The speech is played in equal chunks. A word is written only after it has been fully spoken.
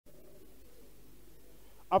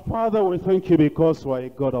Our Father, we thank you because you are a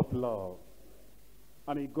God of love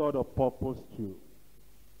and a God of purpose too.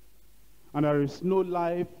 And there is no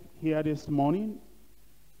life here this morning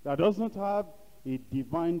that does not have a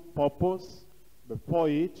divine purpose before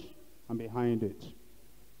it and behind it.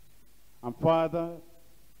 And Father,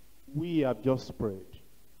 we have just prayed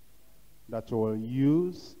that you will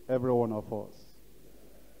use every one of us.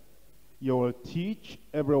 You will teach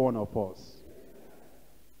every one of us.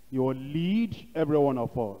 You will lead every one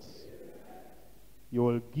of us. You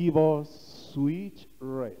will give us sweet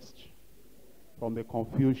rest from the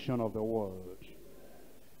confusion of the world.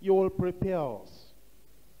 You will prepare us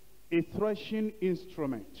a threshing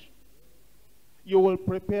instrument. You will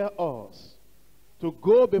prepare us to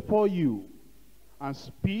go before you and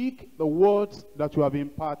speak the words that you have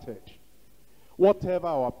imparted. Whatever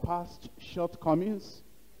our past shortcomings,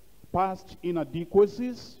 past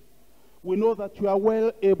inadequacies, we know that you are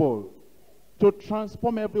well able to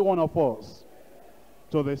transform every one of us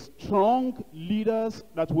to the strong leaders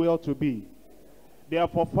that we ought to be.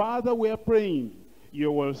 Therefore, Father, we are praying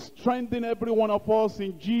you will strengthen every one of us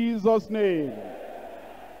in Jesus' name.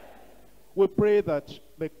 We pray that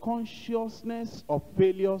the consciousness of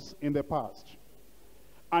failures in the past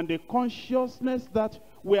and the consciousness that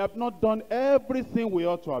we have not done everything we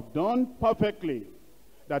ought to have done perfectly,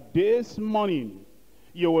 that this morning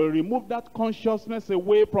you will remove that consciousness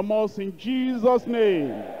away from us in Jesus'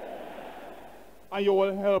 name. And you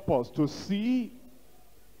will help us to see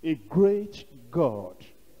a great God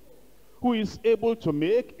who is able to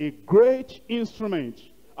make a great instrument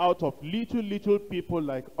out of little people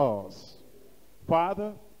like us.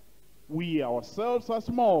 Father, we ourselves are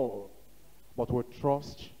small, but we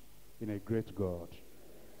trust in a great God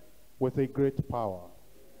with a great power,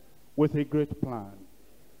 with a great plan,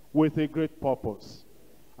 with a great purpose.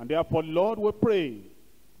 And therefore, Lord, we pray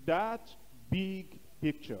that big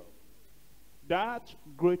picture, that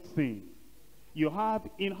great thing you have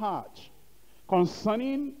in heart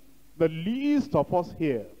concerning the least of us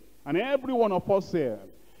here and every one of us here,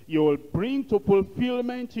 you will bring to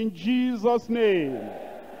fulfillment in Jesus' name.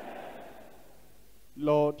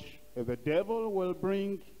 Lord, if the devil will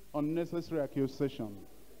bring unnecessary accusation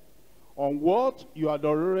on what you had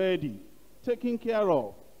already taken care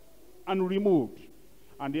of and removed,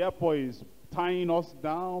 and therefore is tying us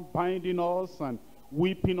down, binding us, and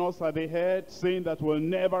whipping us at the head, saying that we'll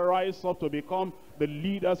never rise up to become the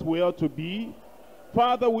leaders we ought to be,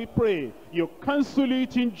 Father, we pray you cancel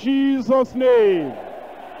it in Jesus' name.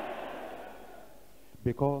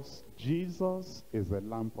 Because Jesus is the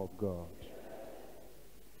Lamb of God,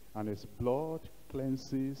 and his blood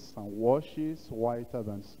cleanses and washes whiter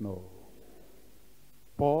than snow.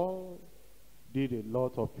 Paul did a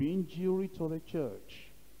lot of injury to the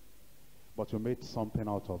church, but you made something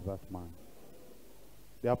out of that man.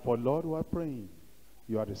 Therefore, Lord, we are praying.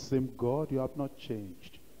 You are the same God, you have not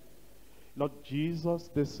changed. Lord Jesus,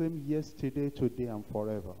 the same yesterday, today, and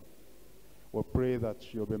forever. We pray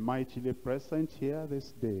that you'll be mightily present here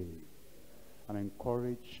this day and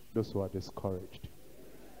encourage those who are discouraged.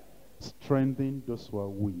 Strengthen those who are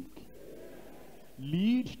weak.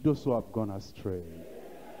 Lead those who have gone astray.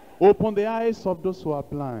 Open the eyes of those who are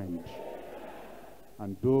blind.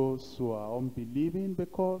 And those who are unbelieving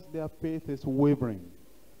because their faith is wavering.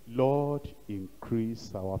 Lord,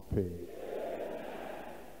 increase our faith.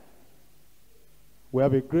 We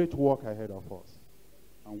have a great work ahead of us.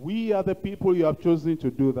 And we are the people you have chosen to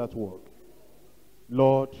do that work.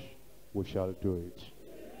 Lord, we shall do it.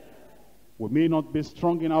 We may not be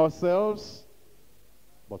strong in ourselves,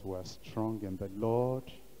 but we are strong in the Lord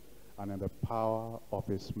and in the power of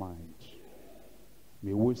his might.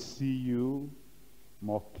 May we see you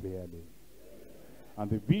more clearly. And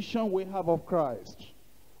the vision we have of Christ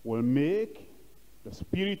will make the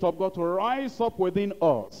Spirit of God to rise up within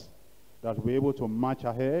us, that we're able to march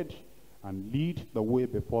ahead and lead the way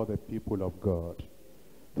before the people of God.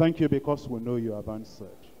 Thank you because we know you have answered.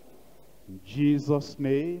 In Jesus'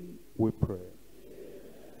 name we pray.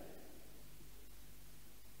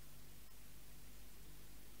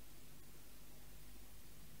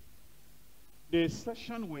 The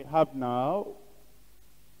session we have now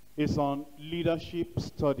is on leadership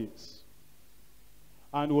studies,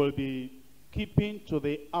 and we'll be keeping to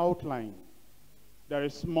the outline. There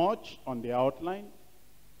is much on the outline,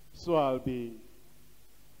 so I'll be,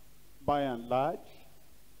 by and large,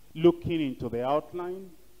 looking into the outline,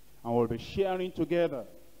 and we'll be sharing together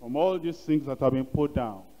from all these things that have been put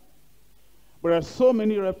down. But there are so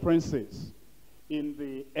many references in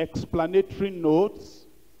the explanatory notes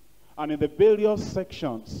and in the various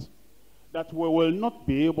sections that we will not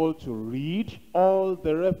be able to read all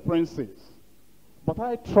the references But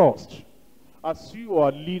I trust, as you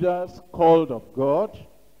are leaders called of God,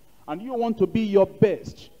 and you want to be your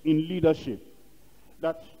best in leadership,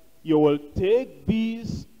 that you will take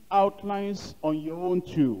these outlines on your own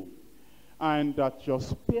too, and at your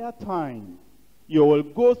spare time, you will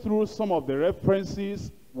go through some of the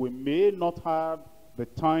references we may not have the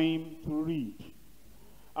time to read.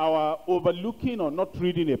 Our overlooking or not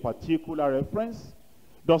reading a particular reference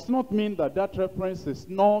does not mean that that reference is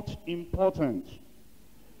not important.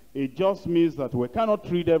 It just means that we cannot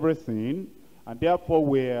read everything, and therefore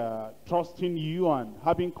we're trusting you and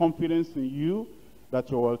having confidence in you that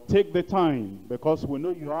you will take the time, because we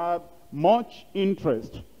know you have much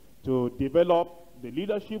interest to develop the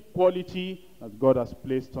leadership quality that God has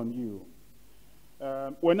placed on you.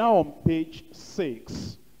 We're now on page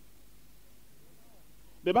 6.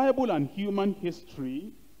 The Bible and human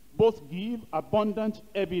history both give abundant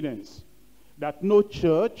evidence that no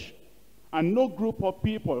church and no group of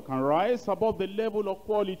people can rise above the level of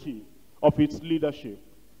quality of its leadership.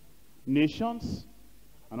 Nations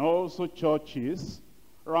and also churches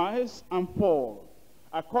rise and fall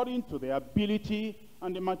according to the ability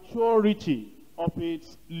and the maturity of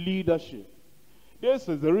its leadership. This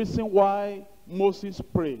is the reason why Moses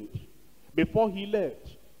prayed. Before he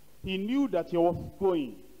left, he knew that he was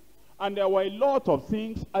going. And there were a lot of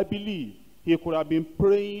things, I believe, he could have been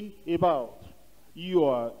praying about. You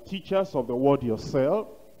are teachers of the word yourself,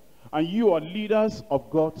 and you are leaders of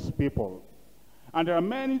God's people. And there are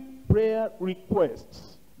many prayer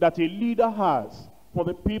requests that a leader has for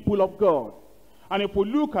the people of God. And if we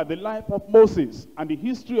look at the life of Moses and the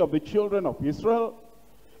history of the children of Israel,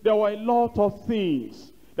 there were a lot of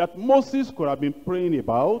things that Moses could have been praying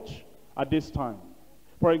about at this time.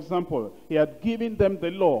 For example, he had given them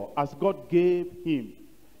the law as God gave him.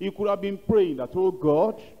 He could have been praying that, oh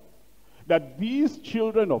God, that these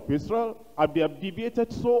children of Israel, as they have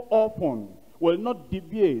deviated so often, will not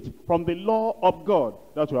deviate from the law of God.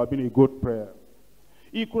 That would have been a good prayer.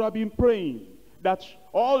 He could have been praying that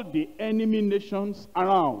all the enemy nations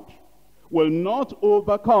around will not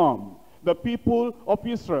overcome the people of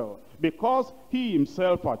Israel, because he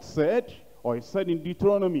himself had said, or he said in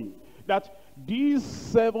Deuteronomy, that these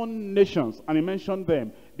 7 nations, and he mentioned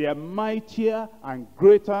them, they are mightier and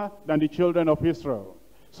greater than the children of Israel.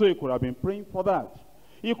 So he could have been praying for that.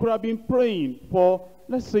 He could have been praying for,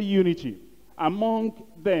 let's say, unity among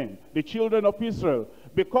them, the children of Israel,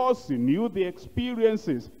 because he knew the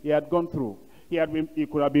experiences he had gone through. He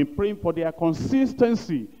could have been praying for their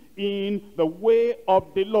consistency in the way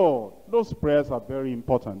of the Lord. Those prayers are very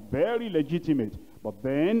important, very legitimate. But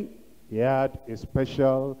then he had a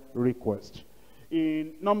special request.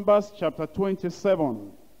 In Numbers chapter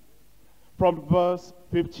 27, from verse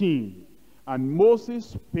 15, and Moses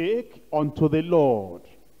spake unto the Lord.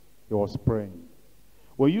 He was praying.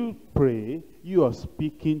 When you pray, you are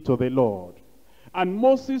speaking to the Lord. And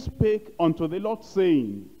Moses spake unto the Lord,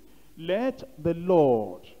 saying, let the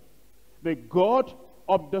Lord, the God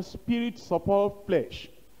of the spirits of all flesh,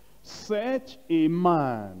 set a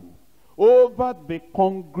man over the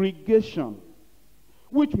congregation,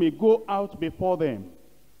 which may go out before them,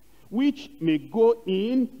 which may go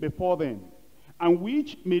in before them, and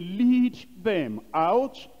which may lead them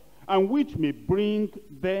out, and which may bring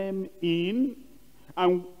them in,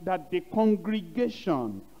 and that the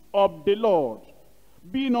congregation of the Lord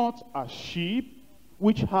be not as sheep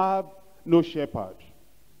which have no shepherd.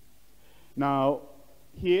 Now,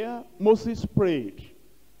 here Moses prayed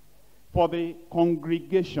for the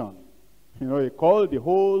congregation. You know, he called the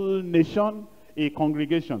whole nation a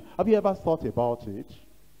congregation. Have you ever thought about it?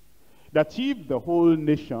 That if the whole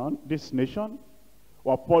nation, this nation,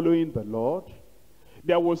 were following the Lord,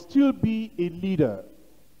 there will still be a leader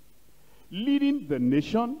leading the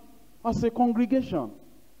nation as a congregation.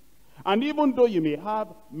 And even though you may have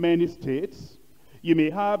many states, you may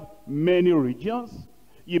have many regions,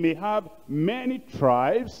 you may have many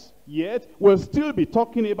tribes, yet we'll still be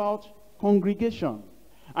talking about congregation.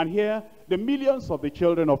 And here, the millions of the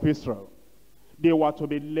children of Israel, they were to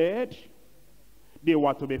be led, they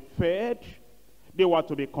were to be fed, they were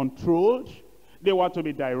to be controlled, they were to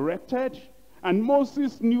be directed. And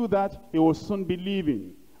Moses knew that he would soon be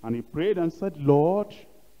leaving. And he prayed and said, Lord,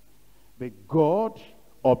 the God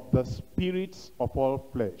of the spirits of all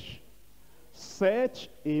flesh, set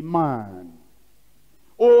a man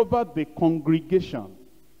over the congregation,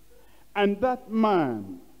 and that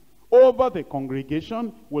man over the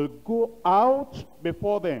congregation will go out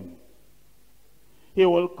before them. He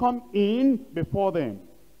will come in before them.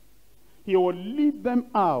 He will lead them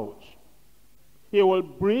out. He will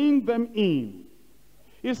bring them in.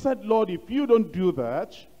 He said, Lord, if you don't do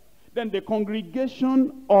that, Then the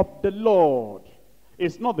congregation of the Lord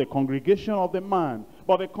is not the congregation of the man,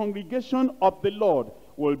 but the congregation of the Lord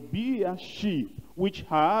will be as sheep which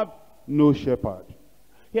have no shepherd.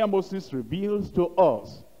 Here Moses reveals to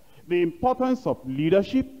us the importance of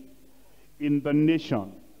leadership in the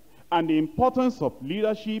nation and the importance of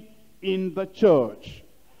leadership in the church.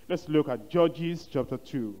 Let's look at Judges chapter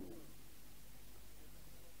 2.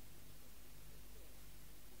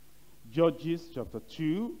 Judges chapter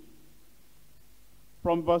 2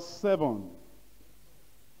 from verse 7.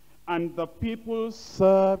 And the people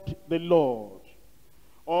served the Lord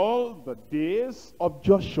all the days of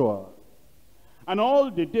Joshua, and all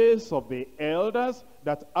the days of the elders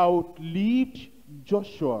that outlived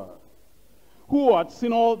Joshua, who had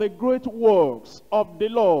seen all the great works of the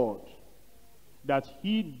Lord that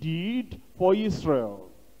he did for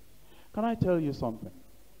Israel. Can I tell you something?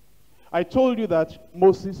 I told you that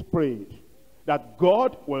Moses prayed that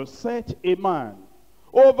God will set a man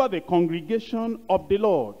over the congregation of the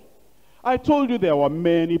Lord. I told you there were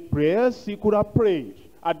many prayers he could have prayed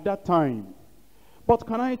at that time. But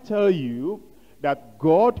can I tell you that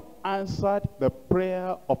God answered the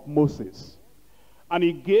prayer of Moses, and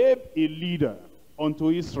he gave a leader unto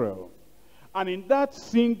Israel. And in that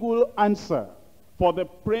single answer for the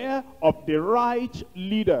prayer of the right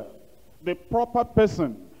leader, the proper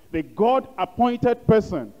person, the God-appointed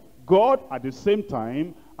person, God at the same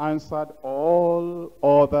time answered all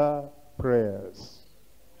other prayers.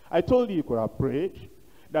 I told you could have prayed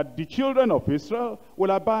that the children of Israel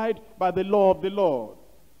will abide by the law of the Lord.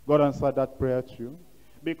 God answered that prayer too,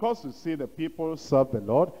 because you see the people serve the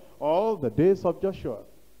Lord all the days of Joshua.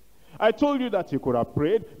 I told you that you could have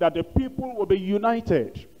prayed that the people will be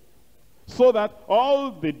united, so that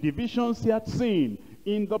all the divisions he had seen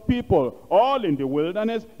in the people, all in the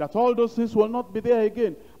wilderness, that all those things will not be there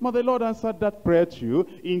again. But the Lord answered that prayer to you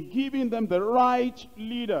in giving them the right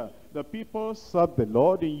leader. The people served the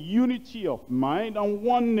Lord in unity of mind and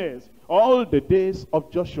oneness all the days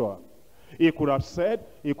of Joshua. He could have said,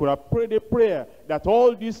 he could have prayed a prayer that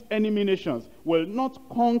all these enemy nations will not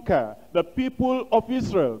conquer the people of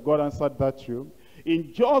Israel. God answered that too,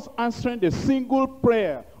 in just answering the single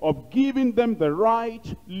prayer of giving them the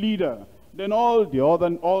right leader. Then all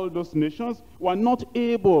those nations were not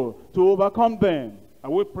able to overcome them.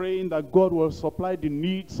 And we're praying that God will supply the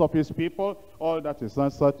needs of his people. All that is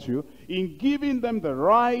answered to in giving them the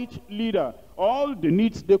right leader. All the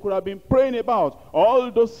needs they could have been praying about,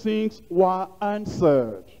 all those things were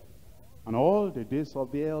answered. And all the days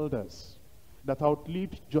of the elders that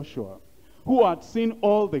outlived Joshua, who had seen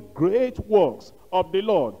all the great works of the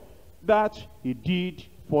Lord that he did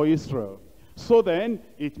for Israel. So then,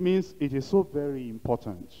 it means it is so very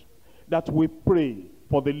important that we pray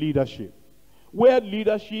for the leadership. Where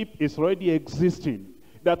leadership is already existing,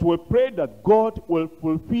 that we pray that God will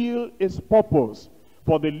fulfill his purpose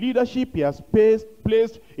for the leadership he has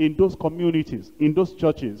placed in those communities, in those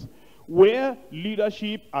churches. Where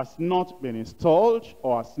leadership has not been installed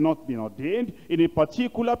or has not been ordained in a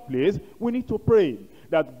particular place, we need to pray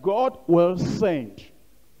that God will send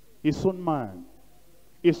his own man,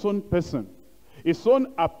 his own person, his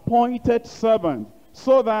own appointed servant,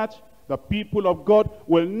 so that the people of God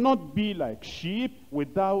will not be like sheep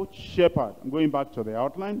without shepherd. I'm going back to the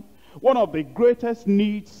outline. One of the greatest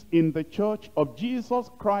needs in the church of Jesus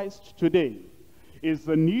Christ today is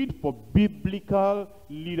the need for biblical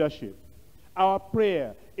leadership. Our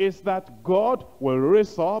prayer is that God will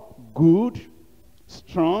raise up good,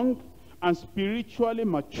 strong, and spiritually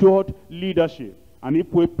matured leadership. And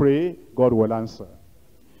if we pray, God will answer.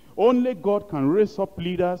 Only God can raise up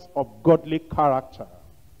leaders of godly character,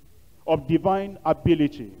 of divine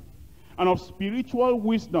ability, and of spiritual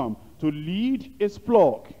wisdom to lead his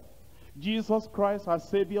flock. Jesus Christ, our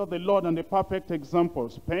Savior, the Lord, and the perfect example,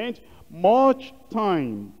 spent much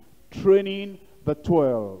time training the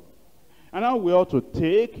 12. And now we ought to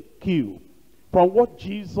take cue from what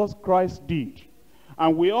Jesus Christ did.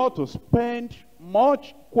 And we ought to spend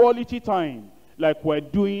much quality time like we're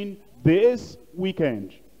doing this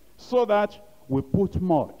weekend, so that we put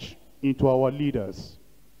much into our leaders.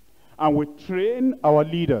 And we train our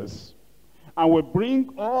leaders. And we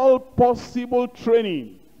bring all possible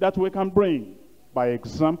training that we can bring, by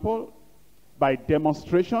example, by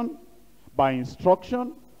demonstration, by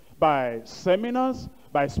instruction, by seminars,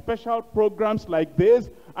 by special programs like this,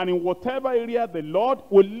 and in whatever area the Lord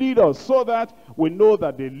will lead us, so that we know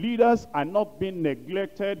that the leaders are not being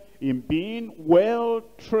neglected in being well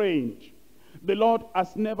trained.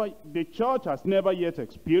 The church has never yet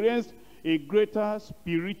experienced a greater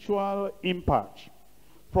spiritual impact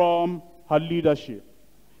from her leadership.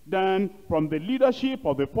 than from the leadership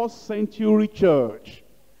of the first century church.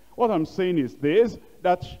 What I'm saying is this,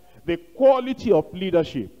 that the quality of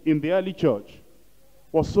leadership in the early church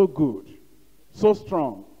was so good, so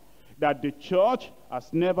strong, that the church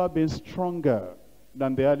has never been stronger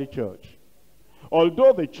than the early church.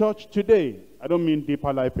 Although the church today, I don't mean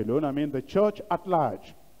Deeper Life alone, I mean the church at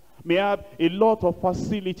large, may have a lot of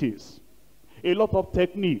facilities, a lot of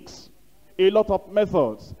techniques, a lot of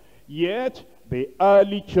methods, yet the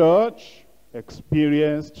early church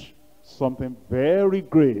experienced something very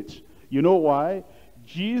great. You know why?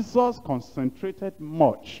 Jesus concentrated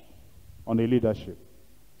much on the leadership,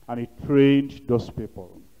 and he trained those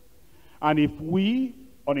people. And if we,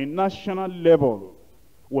 on a national level,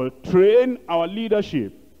 will train our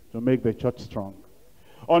leadership to make the church strong,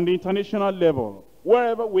 on the international level,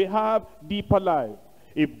 wherever we have Deeper Life,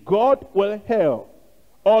 if God will help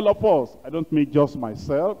all of us, I don't mean just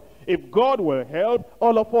myself, if God will help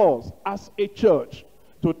all of us as a church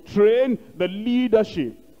to train the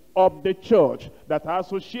leadership of the church that are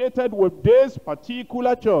associated with this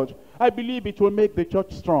particular church, I believe it will make the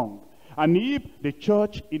church strong. And if the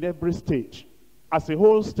church in every state, as a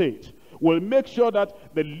whole state, will make sure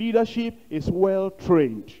that the leadership is well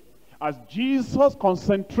trained, as Jesus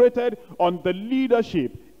concentrated on the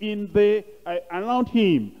leadership in the around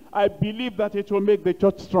him, I believe that it will make the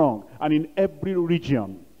church strong. And in every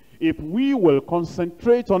region, if we will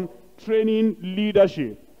concentrate on training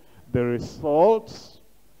leadership, the results,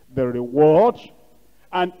 the reward,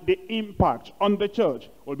 and the impact on the church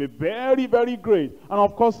will be very, very great. And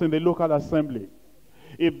of course, in the local assembly,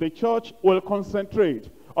 if the church will concentrate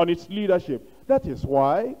on its leadership, that is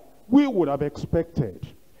why we would have expected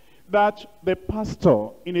that the pastor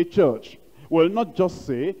in a church will not just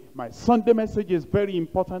say, my Sunday message is very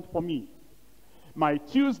important for me. My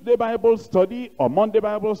Tuesday Bible study or Monday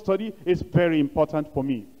Bible study is very important for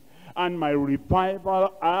me. And my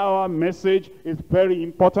revival hour message is very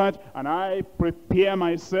important, and I prepare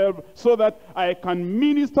myself so that I can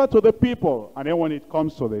minister to the people. And then when it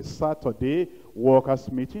comes to the Saturday workers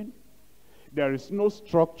meeting, there is no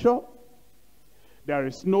structure, there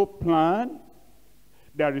is no plan,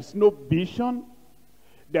 there is no vision,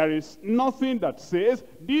 there is nothing that says,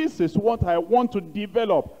 this is what I want to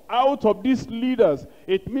develop out of these leaders.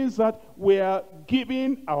 It means that we are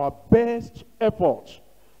giving our best effort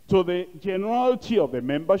to the generality of the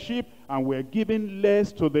membership, and we're giving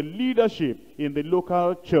less to the leadership in the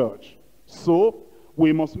local church. So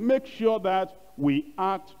we must make sure that we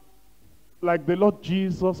act like the Lord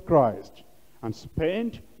Jesus Christ and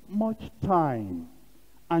spend much time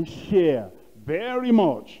and share very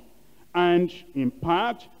much and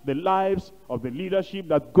impact the lives of the leadership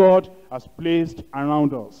that God has placed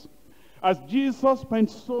around us. As Jesus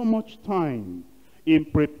spent so much time in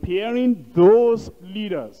preparing those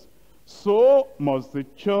leaders, so must the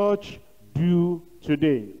church do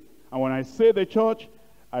today. And when I say the church,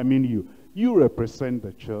 I mean you. You represent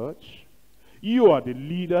the church. You are the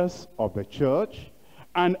leaders of the church.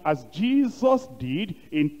 And as Jesus did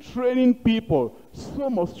in training people, so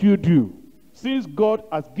must you do. Since God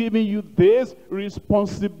has given you this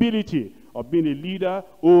responsibility of being a leader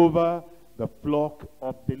over the flock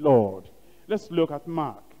of the Lord. Let's look at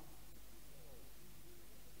Mark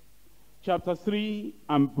chapter 3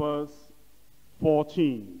 and verse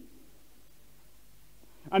 14.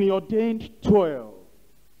 And he ordained 12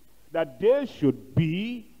 that they should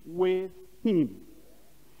be with him,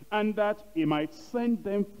 and that he might send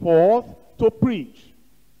them forth to preach.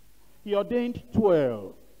 He ordained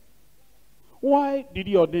 12. Why did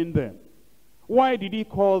he ordain them? Why did he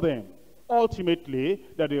call them? Ultimately,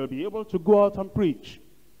 that they will be able to go out and preach.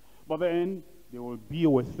 But then they will be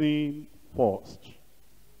with him first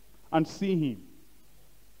and see him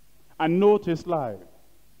and note his life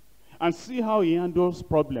and see how he handles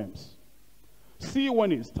problems. See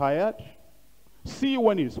when he's tired. See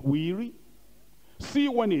when he's weary. See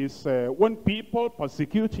when people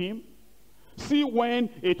persecute him. See when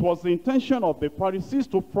it was the intention of the Pharisees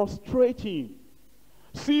to frustrate him.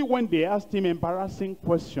 See when they asked him embarrassing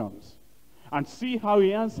questions. And see how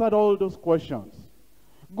he answered all those questions.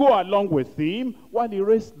 Go along with him while he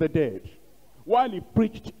raised the dead, while he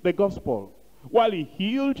preached the gospel, while he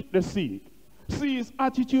healed the sick. See his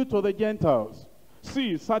attitude to the Gentiles.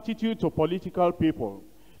 See his attitude to political people.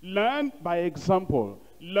 Learn by example.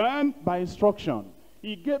 Learn by instruction.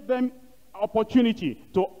 He gave them opportunity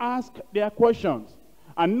to ask their questions.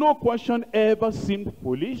 And no question ever seemed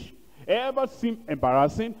foolish, ever seemed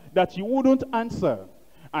embarrassing, that he wouldn't answer.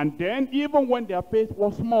 And then, even when their faith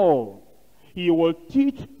was small, he will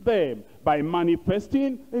teach them by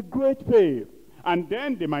manifesting a great faith. And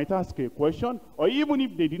then they might ask a question, or even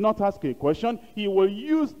if they did not ask a question, he will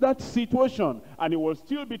use that situation and he will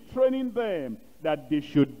still be training them that they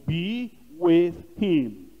should be with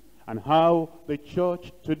him. And how the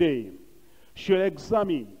church today should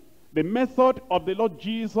examine the method of the Lord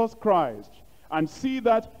Jesus Christ and see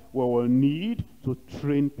that we will need to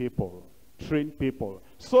train people,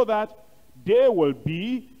 so that they will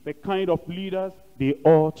be the kind of leaders they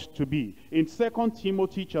ought to be. In 2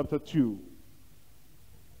 Timothy chapter 2,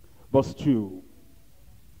 verse 2,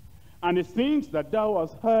 and the things that thou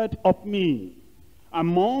hast heard of me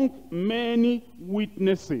among many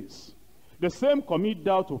witnesses, the same commit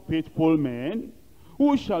thou to faithful men,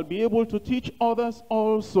 who shall be able to teach others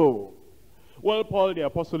also. Well, Paul the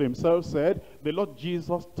apostle himself said, the Lord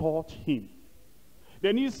Jesus taught him.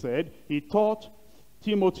 Then he said, he taught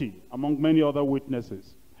Timothy, among many other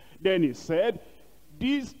witnesses. Then he said,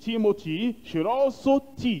 this Timothy should also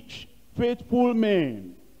teach faithful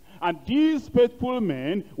men. And these faithful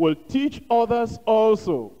men will teach others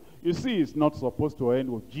also. You see, it's not supposed to end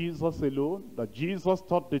with Jesus alone, that Jesus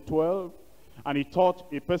taught the 12, and he taught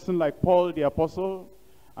a person like Paul the apostle.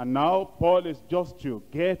 And now Paul is just to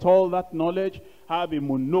get all that knowledge, have a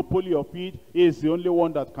monopoly of it. He is the only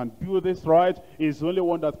one that can do this right. He is the only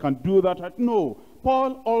one that can do that right. No,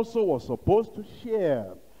 Paul also was supposed to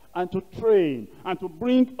share and to train and to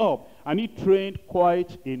bring up. And he trained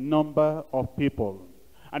quite a number of people.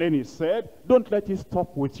 And then he said, don't let it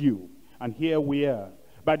stop with you. And here we are.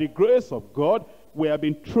 By the grace of God, we have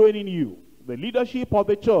been training you. The leadership of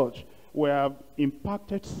the church, we have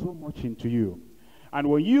impacted so much into you. And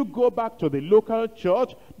when you go back to the local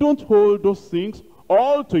church, don't hold those things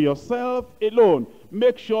all to yourself alone.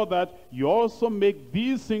 Make sure that you also make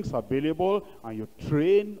these things available and you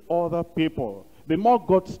train other people. The more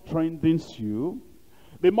God strengthens you,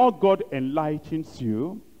 the more God enlightens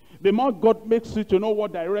you, the more God makes you to know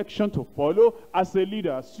what direction to follow as a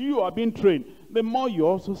leader. As you are being trained, the more you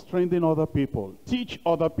also strengthen other people, teach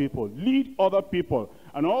other people, lead other people,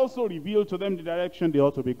 and also reveal to them the direction they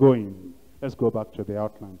ought to be going. Let's go back to the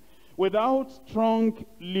outline. Without strong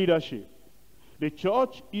leadership, the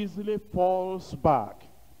church easily falls back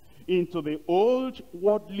into the old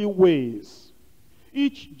worldly ways.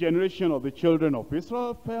 Each generation of the children of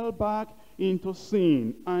Israel fell back into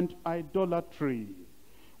sin and idolatry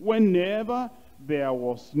whenever there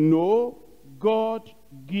was no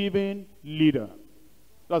God-given leader.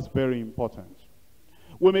 That's very important.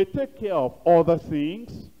 We may take care of other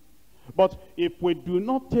things, but if we do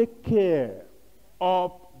not take care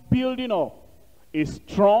of building up a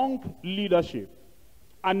strong leadership,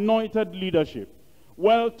 anointed leadership,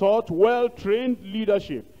 well-taught, well-trained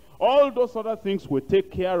leadership, all those other things we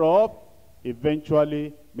take care of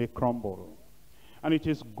eventually may crumble. And it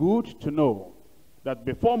is good to know that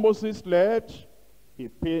before Moses left, he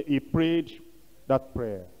prayed that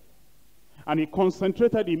prayer. And he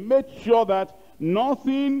concentrated, he made sure that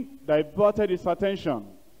nothing diverted his attention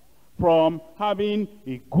from having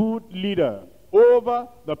a good leader over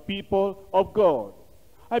the people of God.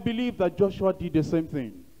 I believe that Joshua did the same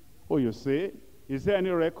thing. Oh, you say, is there any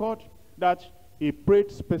record that he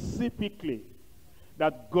prayed specifically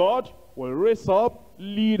that God will raise up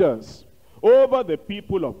leaders over the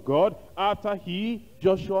people of God after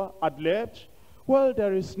Joshua, had left? Well,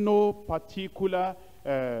 there is no particular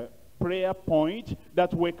prayer point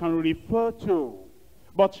that we can refer to.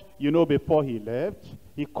 But, you know, before he left,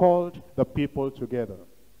 he called the people together.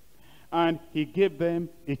 And he gave them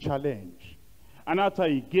a challenge. And after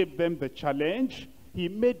he gave them the challenge, he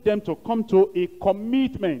made them to come to a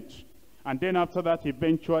commitment. And then after that,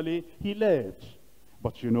 eventually, he left.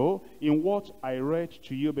 But you know, in what I read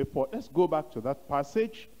to you before, let's go back to that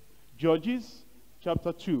passage, Judges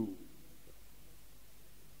chapter 2.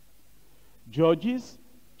 Judges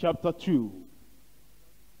chapter 2,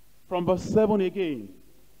 from verse 7 again.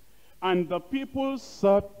 And the people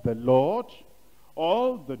served the Lord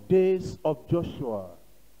all the days of Joshua,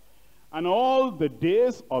 and all the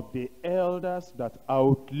days of the elders that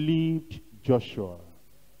outlived Joshua.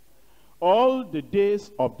 All the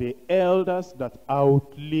days of the elders that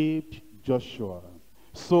outlived Joshua.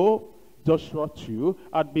 So Joshua too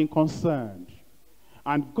had been concerned.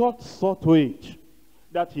 And God saw to it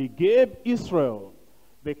that he gave Israel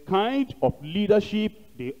the kind of leadership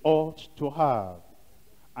they ought to have.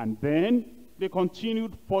 And then they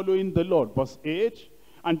continued following the Lord. Verse 8,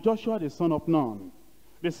 and Joshua the son of Nun,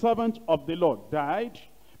 the servant of the Lord, died,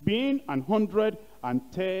 being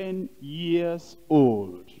 110 years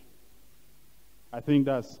old. I think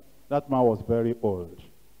that man was very old.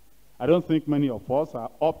 I don't think many of us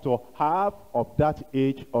are up to half of that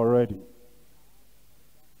age already.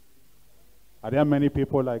 Are there many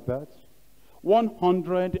people like that?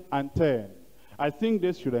 110. I think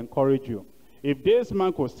this should encourage you. If this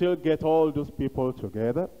man could still get all those people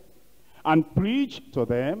together and preach to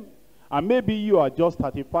them, and maybe you are just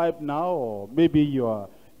 35 now, or maybe you are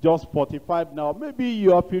just 45 now, maybe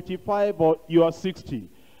you are 55 or you are 60,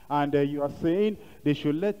 and you are saying they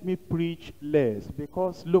should let me preach less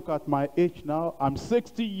because look at my age now, I'm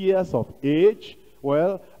 60 years of age.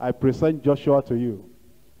 Well, I present Joshua to you.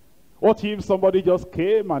 What if somebody just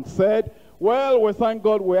came and said, well, we thank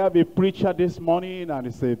God we have a preacher this morning, and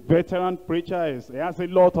he's a veteran preacher. He has a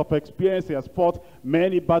lot of experience. He has fought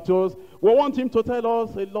many battles. We want him to tell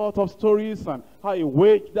us a lot of stories and how he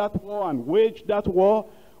waged that war and waged that war.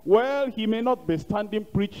 Well, he may not be standing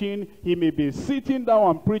preaching. He may be sitting down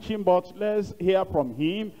and preaching, but let's hear from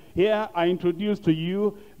him. Here I introduce to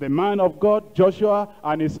you the man of God, Joshua,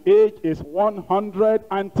 and his age is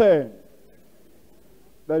 110.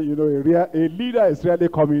 Then you know a leader is really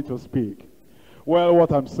coming to speak. Well,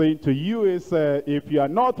 what I'm saying to you is if you are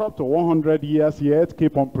not up to 100 years yet,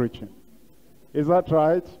 keep on preaching. Is that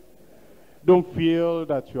right? Don't feel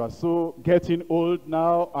that you are so getting old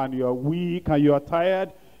now and you are weak and you are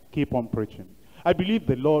tired. Keep on preaching. I believe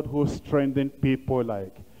the Lord who strengthened people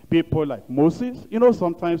like Moses. You know,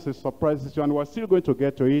 sometimes it surprises you, and we're still going to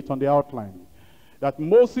get to it on the outline, that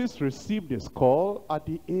Moses received his call at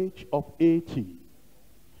the age of 80.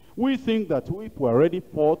 We think that if we're already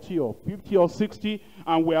 40 or 50 or 60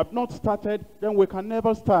 and we have not started, then we can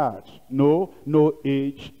never start. No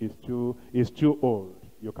age is too old.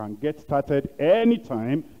 You can get started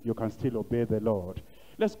anytime. You can still obey the Lord.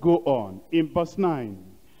 Let's go on. In verse 9.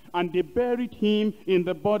 And they buried him in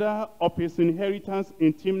the border of his inheritance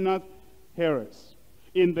in Timnath-Heres,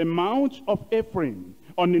 in the mount of Ephraim,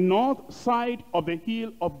 on the north side of the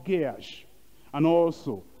hill of Gaash. And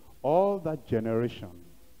also all that generation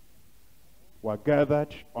were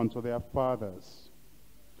gathered unto their fathers.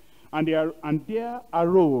 And there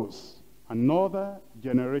arose another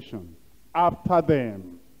generation after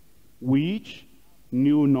them, which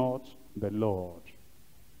knew not the Lord,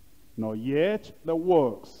 nor yet the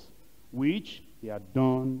works which he had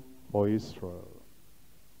done for Israel.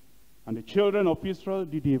 And the children of Israel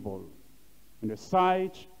did evil in the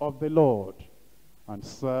sight of the Lord, and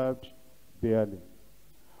served Baal.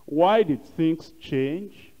 Why did things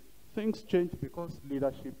change? Things changed because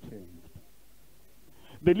leadership changed.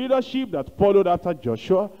 The leadership that followed after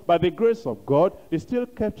Joshua, by the grace of God, they still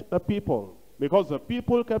kept the people. Because the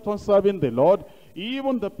people kept on serving the Lord,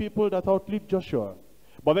 even the people that outlived Joshua.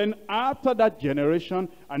 But then after that generation,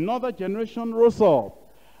 another generation rose up.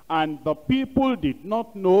 And the people did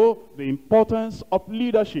not know the importance of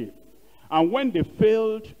leadership. And when they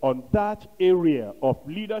failed on that area of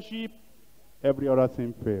leadership, every other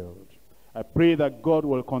thing failed. I pray that God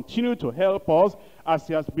will continue to help us as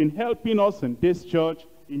he has been helping us in this church,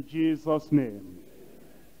 in Jesus' name.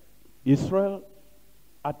 Israel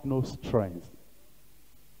had no strength,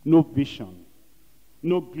 no vision,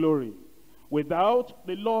 no glory, without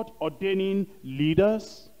the Lord ordaining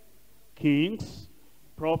leaders, kings,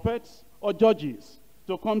 prophets, or judges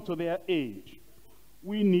to come to their aid.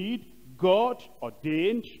 We need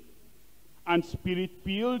God-ordained and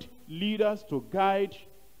spirit-filled leaders to guide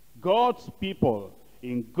God's people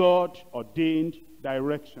in God-ordained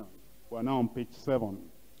direction. We're now on page 7.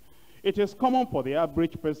 It is common for the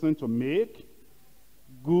average person to make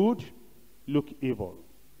good look evil,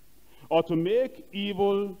 or to make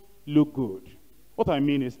evil look good. What I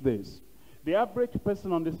mean is this. The average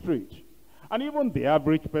person on the street, and even the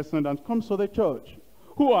average person that comes to the church,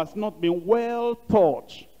 who has not been well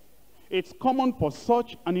taught, it's common for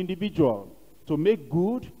such an individual to make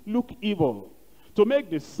good look evil, to make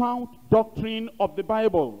the sound doctrine of the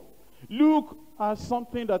Bible look as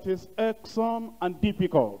something that is irksome and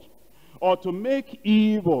difficult, or to make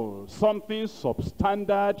evil something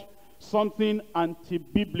substandard, something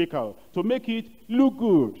anti-biblical, to make it look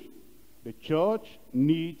good. The church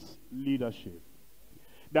needs leadership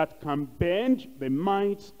that can bend the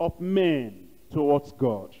minds of men towards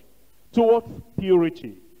God, towards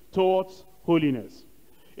purity, towards holiness.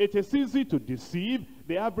 It is easy to deceive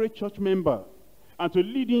the average church member and to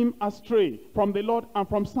lead him astray from the Lord and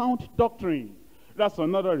from sound doctrine. That's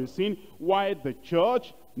another reason why the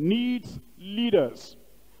church needs leaders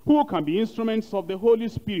who can be instruments of the Holy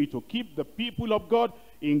Spirit to keep the people of God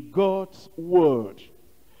in God's word.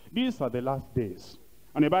 These are the last days.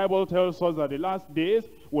 And the Bible tells us that the last days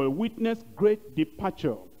will witness great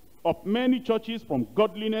departure of many churches from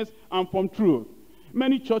godliness and from truth.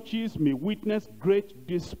 Many churches may witness great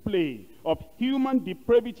display of human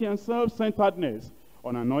depravity and self-centeredness.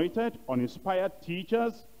 Unanointed, uninspired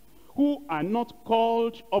teachers who are not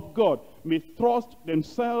called of God may thrust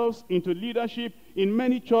themselves into leadership in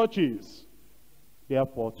many churches.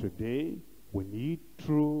 Therefore today, we need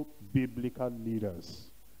true biblical leaders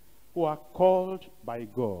who are called by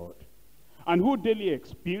God and who daily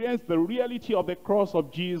experience the reality of the cross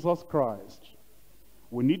of Jesus Christ.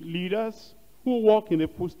 We need leaders who walk in the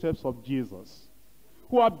footsteps of Jesus,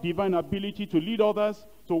 who have divine ability to lead others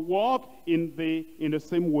to walk in the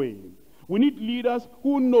same way. We need leaders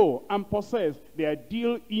who know and possess the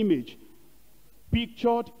ideal image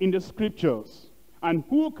pictured in the scriptures, and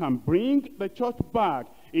who can bring the church back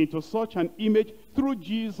into such an image through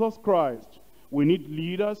Jesus Christ. We need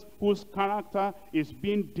leaders whose character is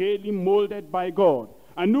being daily molded by God,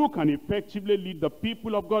 and who can effectively lead the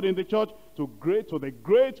people of God in the church to the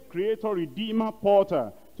great creator, redeemer,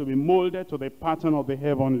 potter, to be molded to the pattern of the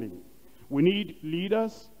heavenly. We need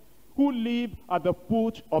leaders who live at the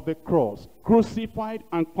foot of the cross, crucified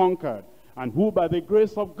and conquered, and who by the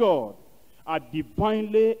grace of God are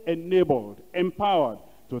divinely enabled, empowered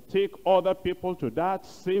to take other people to that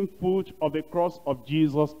same foot of the cross of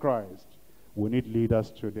Jesus Christ. We need leaders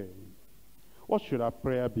today. What should our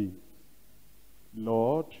prayer be?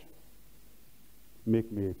 Lord,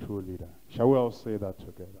 make me a true leader. Shall we all say that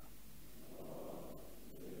together?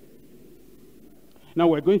 Now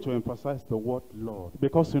we're going to emphasize the word Lord,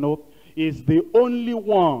 because, it's the only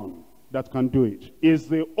one that can do it. It's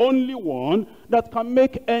the only one that can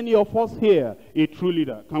make any of us here a true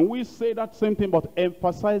leader. Can we say that same thing, but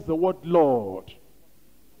emphasize the word Lord?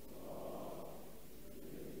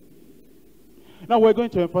 Now we're going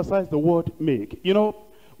to emphasize the word make.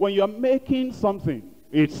 When you're making something,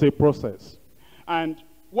 it's a process. And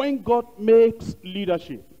when God makes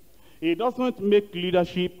leadership, he doesn't make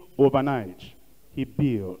leadership overnight. He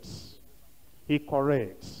builds. He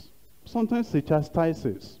corrects. Sometimes he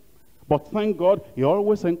chastises. But thank God, he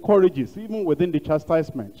always encourages, even within the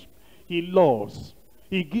chastisement. He loves.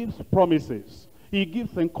 He gives promises. He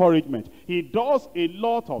gives encouragement. He does a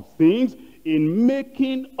lot of things in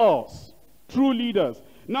making us true leaders.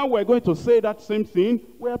 Now we're going to say that same thing.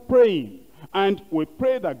 We're praying. And we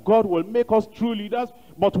pray that God will make us true leaders,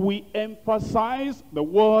 but we emphasize the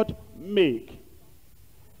word make.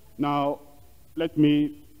 Now, let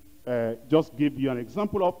me just give you an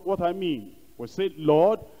example of what I mean. We say,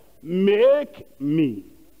 Lord, make me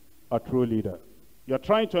a true leader. You're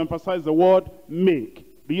trying to emphasize the word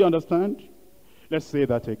make. Do you understand? Let's say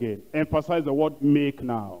that again. Emphasize the word make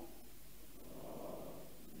now.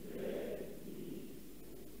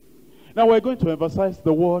 Now we're going to emphasize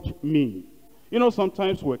the word me.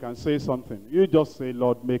 Sometimes we can say something. You just say,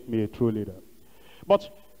 Lord, make me a true leader. But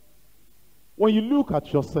when you look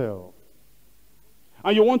at yourself,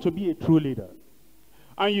 and you want to be a true leader,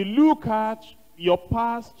 and you look at your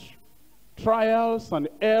past trials and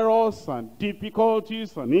errors and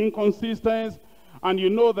difficulties and inconsistencies, and you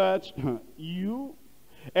know that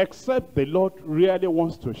except the Lord really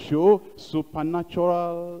wants to show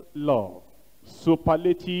supernatural love,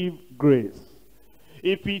 superlative grace.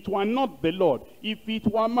 If it were not the Lord, if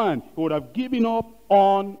it were man, he would have given up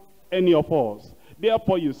on any of us.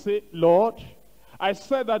 Therefore you say, Lord, I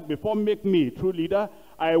said that before, make me a true leader.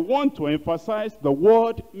 I want to emphasize the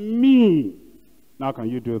word me. Now can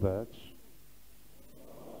you do that?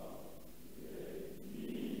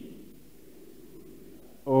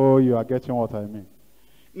 Oh, you are getting what I mean.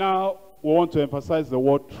 Now, we want to emphasize the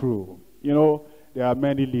word true. There are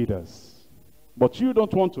many leaders, but you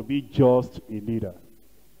don't want to be just a leader.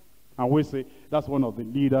 And we say, that's one of the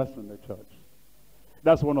leaders in the church.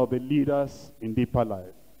 That's one of the leaders in deeper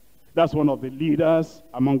life. That's one of the leaders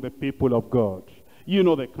among the people of God. You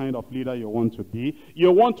know the kind of leader you want to be.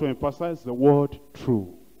 You want to emphasize the word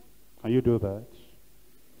true. Can you do that?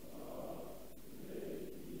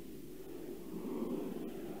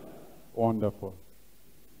 Wonderful.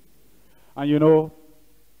 And a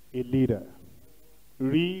leader,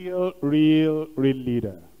 real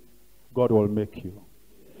leader, God will make you.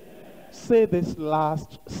 Say this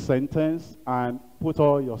last sentence and put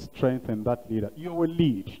all your strength in that leader. You will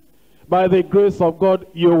lead. By the grace of God,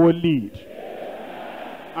 you will lead.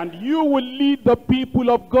 And you will lead the people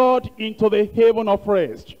of God into the haven of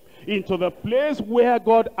rest, into the place where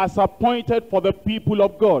God has appointed for the people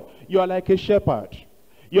of God. You are like a shepherd.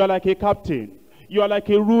 You are like a captain. You are like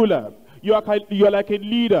a ruler. You are like a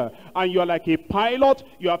leader. And you are like a pilot.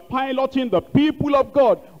 You are piloting the people of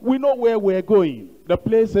God. We know where we're going. The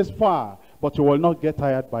place is far, but you will not get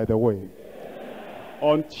tired by the way.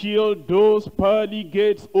 Until those pearly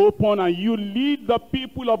gates open and you lead the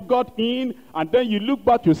people of God in, and then you look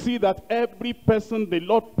back, you see that every person the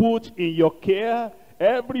Lord put in your care,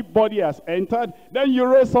 Everybody has entered. Then you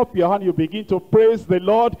raise up your hand, you begin to praise the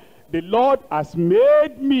Lord. The Lord has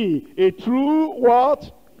made me a true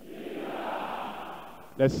what?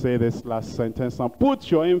 Let's say this last sentence and put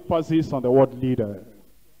your emphasis on the word leader.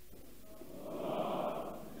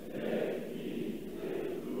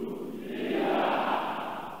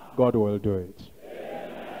 God will do it.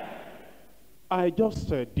 I just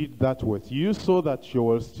did that with you so that you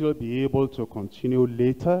will still be able to continue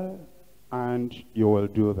later, and you will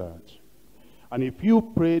do that. And if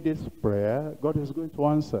you pray this prayer, God is going to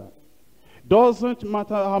answer. Doesn't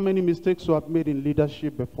matter how many mistakes you have made in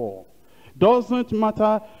leadership before. Doesn't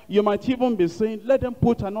matter, you might even be saying, let them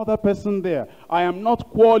put another person there. I am not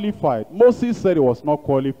qualified. Moses said he was not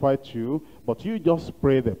qualified too, but you just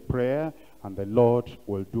pray the prayer and the Lord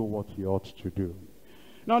will do what he ought to do.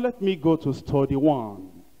 Now let me go to study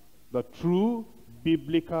one, the true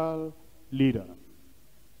biblical leader.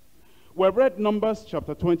 We've read Numbers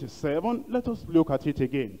chapter 27. Let us look at it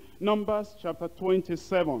again. Numbers chapter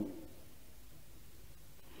 27.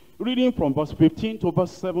 Reading from verse 15 to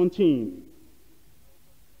verse 17.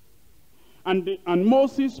 And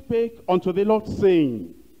Moses spake unto the Lord,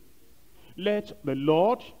 saying, let the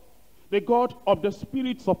Lord, the God of the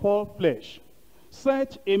spirits of all flesh,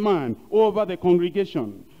 set a man over the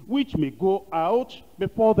congregation, which may go out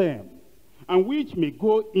before them, and which may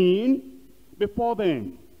go in before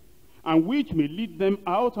them, and which may lead them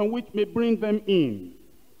out, and which may bring them in.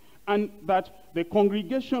 And that the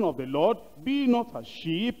congregation of the Lord be not a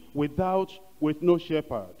sheep with no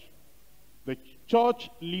shepherd. The church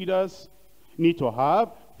leaders need to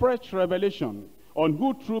have fresh revelation on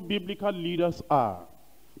who true biblical leaders are.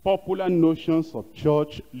 Popular notions of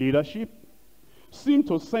church leadership seem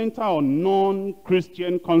to center on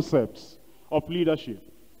non-Christian concepts of leadership.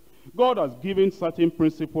 God has given certain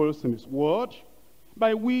principles in his word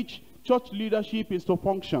by which church leadership is to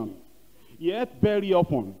function. Yet very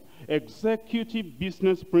often, executive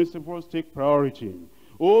business principles take priority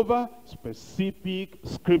over specific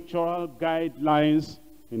scriptural guidelines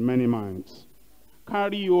in many minds.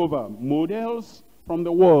 Carry over models from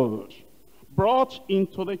the world brought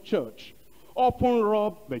into the church often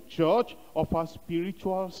rob the church of her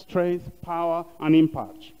spiritual strength, power, and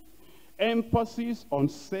impact. Emphasis on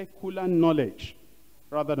secular knowledge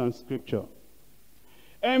rather than scripture.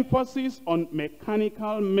 Emphasis on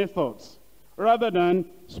mechanical methods rather than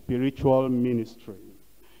spiritual ministry.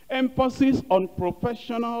 Emphasis on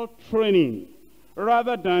professional training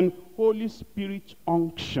rather than Holy Spirit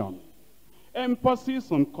unction.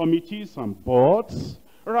 Emphasis on committees and boards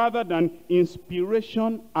rather than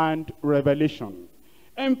inspiration and revelation.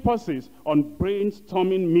 Emphasis on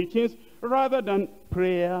brainstorming meetings rather than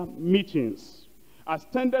prayer meetings has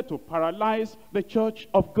tended to paralyze the church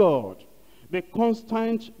of God. The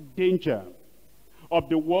constant danger of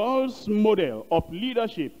the world's model of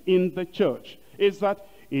leadership in the church is that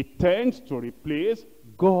it tends to replace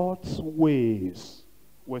God's ways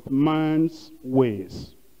with man's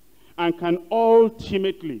ways, and can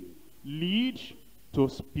ultimately lead to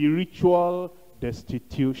spiritual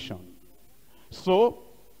destitution. So,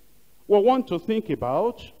 we want to think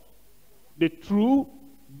about the true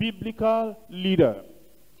biblical leader.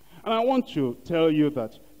 And I want to tell you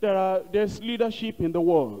that there's leadership in the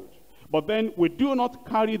world, but then we do not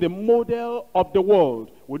carry the model of the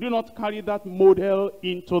world. We do not carry that model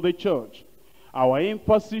into the church. Our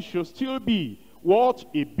emphasis should still be what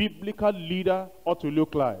a biblical leader ought to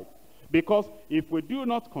look like. Because if we do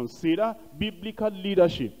not consider biblical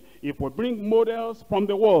leadership, if we bring models from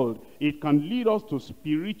the world, it can lead us to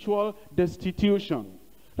spiritual destitution.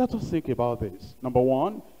 Let us think about this. Number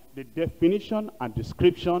one, the definition and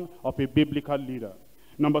description of a biblical leader.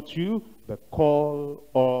 Number two, the call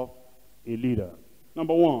of a leader.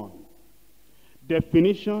 Number one,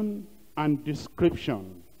 definition and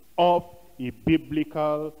description of a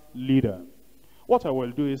biblical leader. What I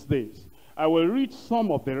will do is this. I will read some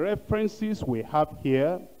of the references we have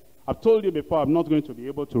here. I've told you before, I'm not going to be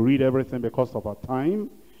able to read everything because of our time.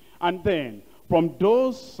 And then, from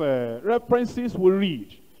those references we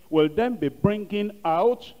read, we'll then be bringing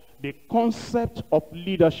out the concept of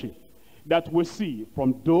leadership that we see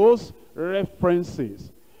from those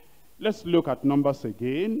references. Let's look at Numbers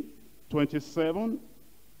again, 27,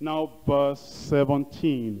 now verse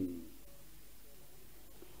 17.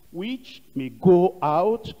 Which may go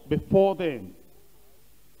out before them,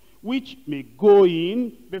 which may go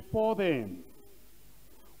in before them,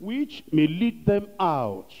 which may lead them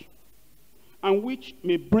out, and which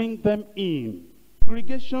may bring them in.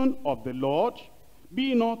 Congregation of the Lord,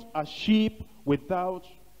 be not a sheep without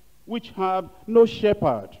which have no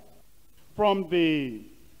shepherd. From the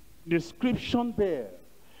description there,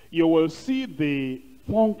 you will see the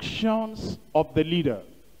functions of the leader.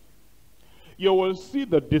 You will see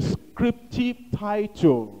the descriptive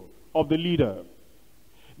title of the leader,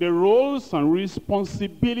 the roles and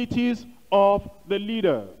responsibilities of the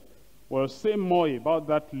leader. We'll say more about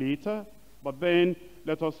that later, but then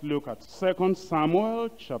let us look at 2 Samuel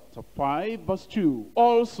chapter 5 verse 2.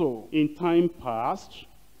 Also in time past,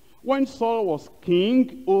 when Saul was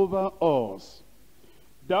king over us,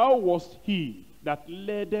 thou wast he that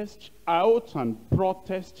leddest out and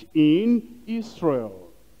broughtest in Israel.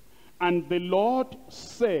 And the Lord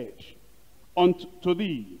said unto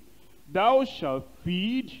thee, thou shalt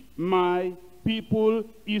feed my people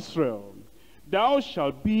Israel. Thou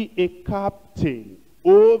shalt be a captain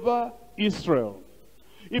over Israel.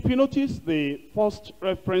 If you notice the first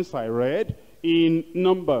reference I read in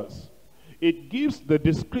Numbers, it gives the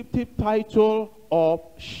descriptive title of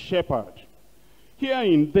shepherd. Here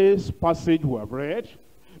in this passage we have read,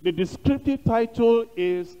 the descriptive title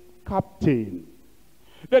is captain.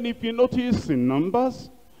 Then if you notice in Numbers,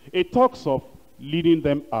 it talks of leading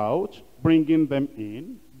them out, bringing them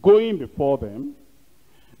in, going before them.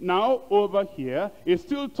 Now over here, it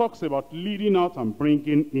still talks about leading out and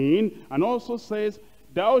bringing in, and also says,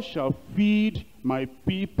 thou shalt feed my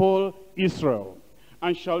people Israel,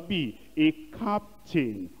 and shall be a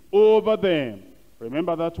captain over them.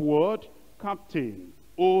 Remember that word, captain,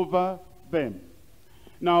 over them.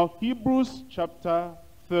 Now, Hebrews chapter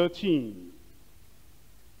 13.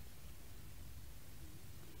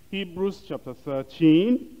 Hebrews chapter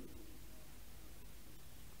 13,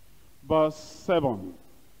 verse 7.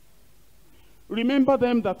 Remember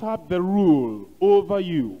them that have the rule over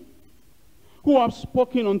you, who have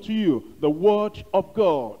spoken unto you the word of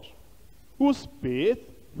God, whose faith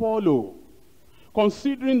follow,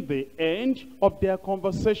 considering the end of their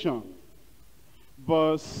conversation.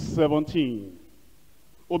 Verse 17.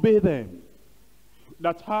 Obey them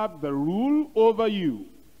that have the rule over you,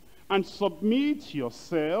 and submit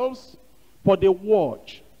yourselves for the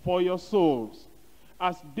watch for your souls,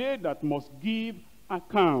 as they that must give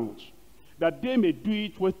account, that they may do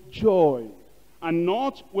it with joy, and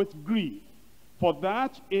not with grief, for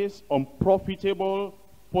that is unprofitable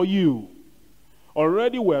for you.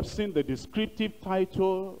 Already we have seen the descriptive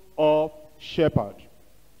title of shepherd,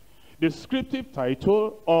 descriptive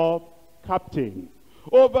title of captain.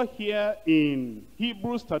 Over here in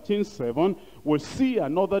Hebrews 13:7, we see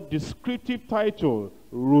another descriptive title,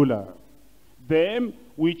 ruler. Them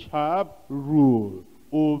which have rule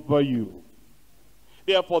over you.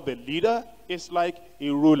 Therefore, the leader is like a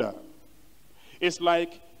ruler. It's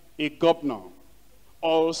like a governor.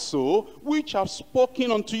 Also, which have spoken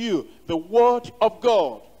unto you the word of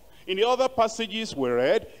God. In the other passages we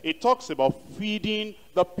read, it talks about feeding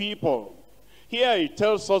the people. Here it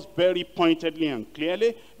tells us very pointedly and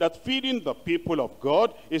clearly that feeding the people of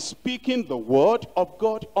God is speaking the word of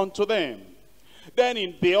God unto them. Then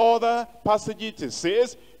in the other passages it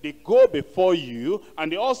says, they go before you and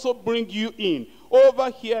they also bring you in. Over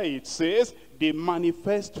here it says, they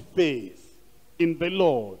manifest faith in the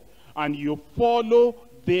Lord and you follow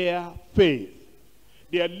their faith.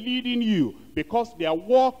 They are leading you because they are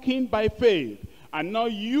walking by faith. And now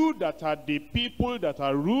you that are the people that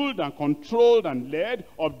are ruled and controlled and led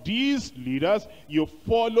of these leaders, you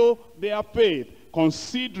follow their faith,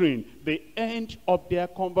 considering the end of their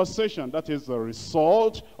conversation. That is the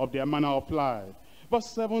result of their manner of life. Verse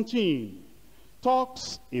 17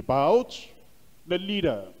 talks about the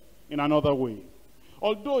leader in another way.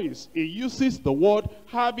 Although it uses the word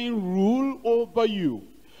having rule over you,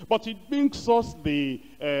 but it brings us the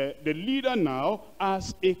leader now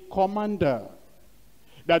as a commander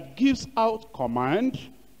that gives out command,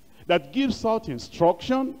 that gives out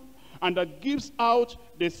instruction, and that gives out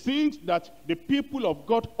the things that the people of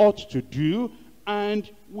God ought to do and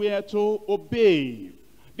we are to obey.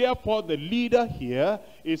 Therefore, the leader here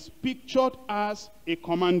is pictured as a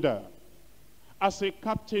commander, as a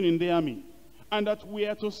captain in the army, and that we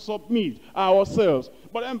are to submit ourselves.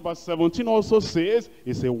 But then verse 17 also says,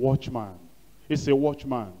 he's a watchman. He's a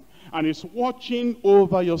watchman, and he's watching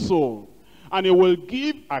over your soul. And he will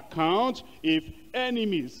give account if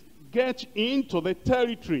enemies get into the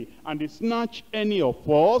territory and they snatch any of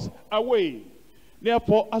us away.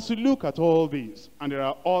 Therefore, as we look at all this, and there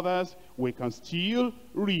are others we can still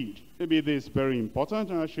read. Maybe this is very important,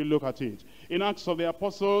 and I should look at it. In Acts of the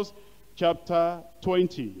Apostles, chapter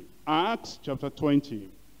 20. Acts chapter 20,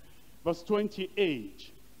 verse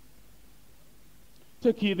 28.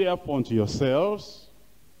 Take ye therefore unto yourselves,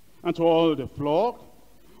 and to all the flock,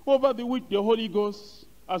 over the which the Holy Ghost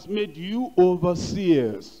has made you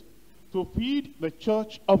overseers, to feed the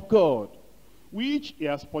church of God, which he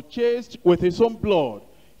has purchased with his own blood.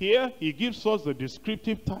 Here he gives us the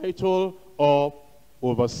descriptive title of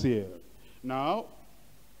overseer. Now,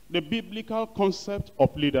 the biblical concept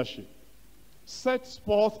of leadership sets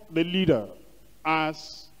forth the leader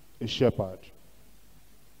as a shepherd.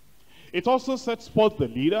 It also sets forth the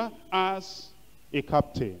leader as a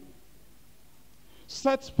captain.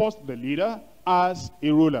 Sets forth the leader as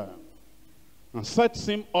a ruler. And sets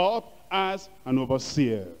him up as an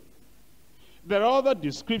overseer. There are other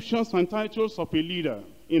descriptions and titles of a leader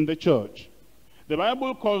in the church. The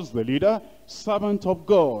Bible calls the leader servant of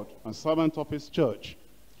God and servant of his church.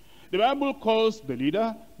 The Bible calls the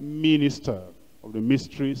leader minister of the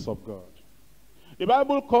mysteries of God. The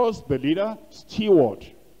Bible calls the leader steward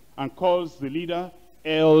and calls the leader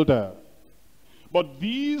elder. But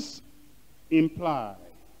these imply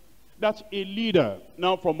that a leader,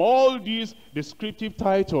 now from all these descriptive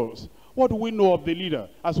titles, what do we know of the leader?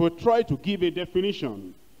 As we try to give a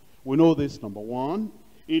definition, we know this: number one,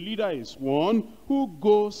 a leader is one who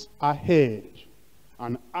goes ahead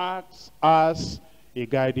and acts as a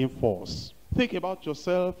guiding force. Think about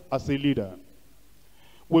yourself as a leader.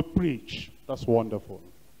 We preach, that's wonderful.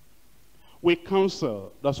 We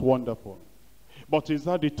counsel, that's wonderful. But is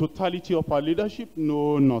that the totality of our leadership?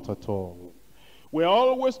 No, not at all. We're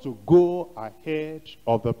always to go ahead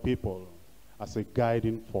of the people as a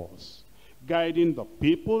guiding force, guiding the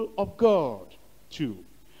people of God too.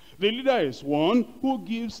 The leader is one who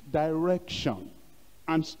gives direction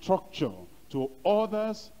and structure to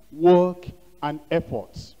others' work and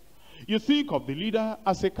efforts. You think of the leader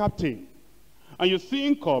as a captain, and you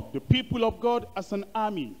think of the people of God as an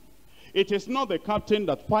army. It is not the captain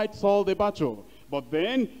that fights all the battle, but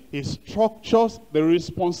then he structures the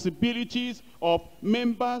responsibilities of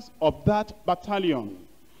members of that battalion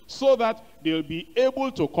so that they'll be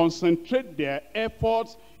able to concentrate their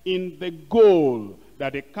efforts in the goal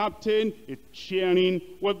that the captain is sharing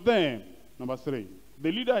with them. Number three,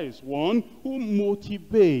 the leader is one who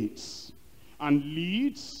motivates and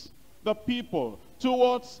leads the people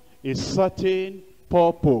towards a certain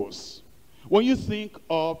purpose. When you think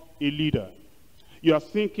of a leader, you are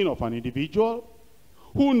thinking of an individual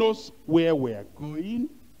who knows where we are going,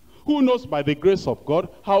 who knows by the grace of God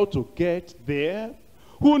how to get there,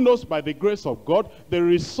 who knows by the grace of God the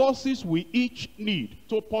resources we each need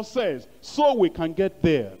to possess so we can get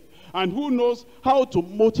there, and who knows how to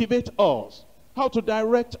motivate us, how to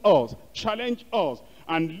direct us, challenge us,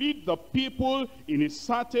 and lead the people in a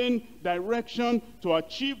certain direction to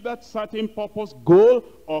achieve that certain purpose, goal,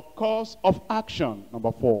 or course of action.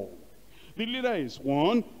 Number four, the leader is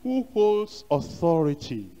one who holds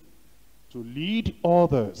authority to lead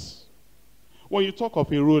others. When you talk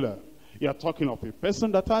of a ruler, you are talking of a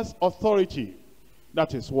person that has authority.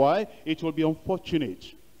 That is why it will be unfortunate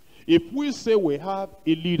if we say we have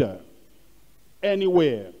a leader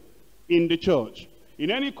anywhere in the church,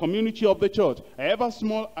 in any community of the church, however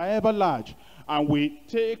small, however large, and we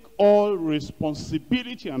take all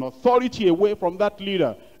responsibility and authority away from that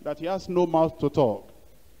leader, that he has no mouth to talk.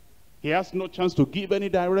 He has no chance to give any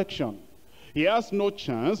direction. He has no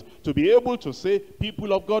chance to be able to say,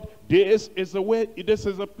 people of God, this is the way, this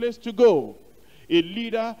is the place to go. A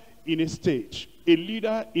leader in a state, a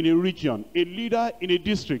leader in a region, a leader in a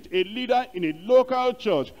district, a leader in a local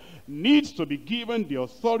church needs to be given the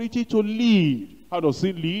authority to lead. How does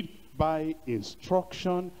he lead? By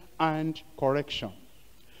instruction and correction.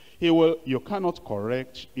 You cannot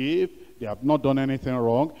correct if they have not done anything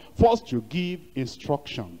wrong. First, you give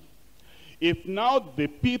instruction. If now the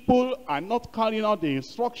people are not carrying out the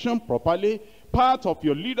instruction properly, part of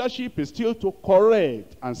your leadership is still to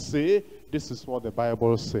correct and say, this is what the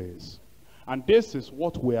Bible says. And this is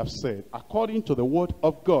what we have said, according to the word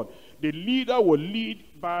of God. The leader will lead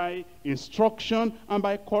by instruction and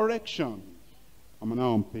by correction. I'm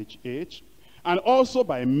now on page 8. And also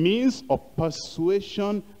by means of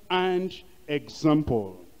persuasion and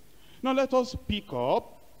example. Now let us pick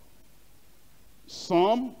up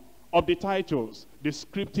some of the titles,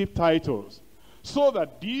 descriptive titles, so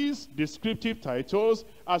that these descriptive titles,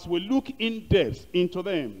 as we look in depth into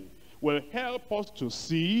them, will help us to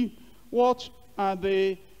see what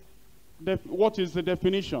is the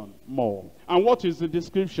definition more, and what is the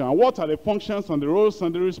description, and what are the functions and the roles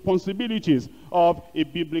and the responsibilities of a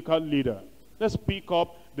biblical leader. Let's pick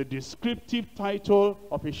up the descriptive title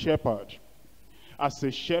of a shepherd. As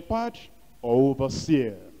a shepherd or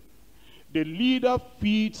overseer, the leader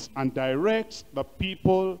feeds and directs the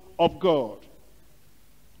people of God.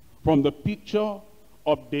 From the picture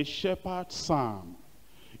of the shepherd's psalm,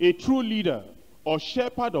 a true leader or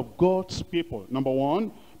shepherd of God's people, number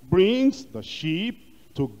one, brings the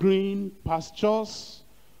sheep to green pastures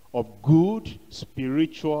of good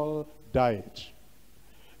spiritual diet.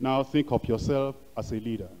 Now think of yourself as a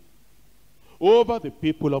leader. Over the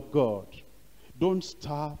people of God, don't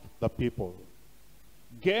starve the people.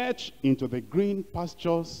 Get into the green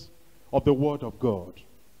pastures of the word of God.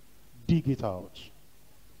 Dig it out.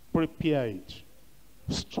 Prepare it.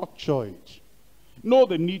 Structure it. Know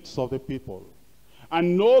the needs of the people.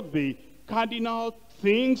 And know the cardinal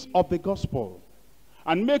things of the gospel.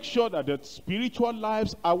 And make sure that their spiritual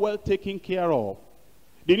lives are well taken care of.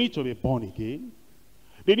 They need to be born again.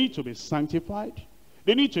 They need to be sanctified.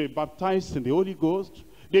 They need to be baptized in the Holy Ghost.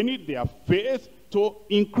 They need their faith to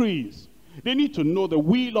increase. They need to know the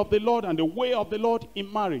will of the Lord and the way of the Lord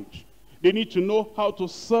in marriage. They need to know how to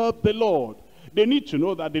serve the Lord. They need to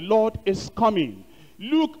know that the Lord is coming.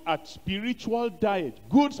 Look at spiritual diet,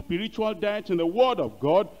 good spiritual diet in the Word of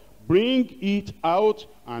God. Bring it out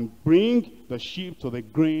and bring the sheep to the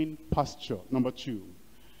green pasture. Number 2,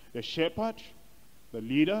 the shepherd, the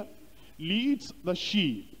leader, leads the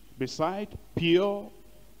sheep beside pure,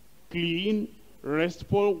 clean,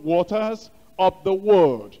 restful waters of the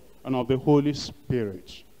Word and of the Holy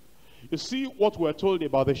Spirit. You see, what we're told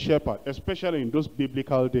about the shepherd, especially in those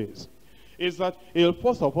biblical days, is that he'll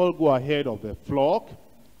first of all go ahead of the flock,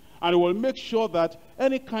 and he will make sure that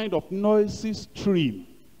any kind of noisy stream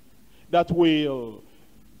that will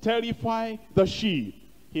terrify the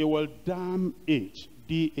sheep, he will dam it,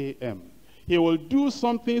 D-A-M. He will do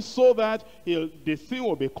something so that the thing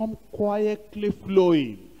will become quietly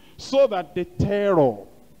flowing, so that the terror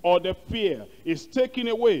or the fear is taken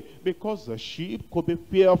away, because the sheep could be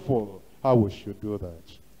fearful. How we should do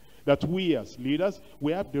that? That we as leaders,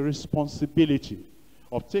 we have the responsibility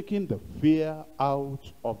of taking the fear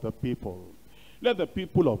out of the people. Let the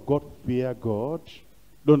people of God fear God.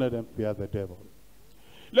 Don't let them fear the devil.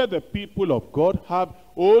 Let the people of God have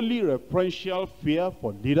only reverential fear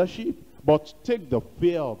for leadership, but take the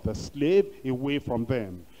fear of the slave away from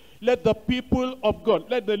them. Let the people of God,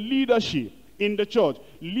 let the leadership in the church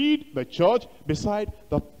lead the church beside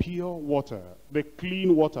the pure water, the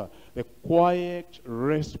clean water, the quiet,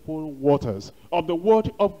 restful waters of the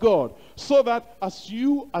Word of God, so that as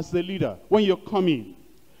you, as the leader, when you come in,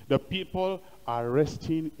 the people are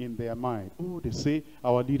resting in their mind. Oh, they say,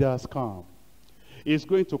 our leader has come. He's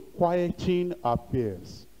going to quieten our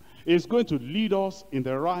fears. He's going to lead us in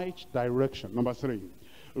the right direction. Number 3,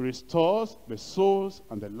 restores the souls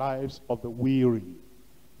and the lives of the weary,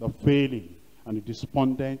 the failing, and the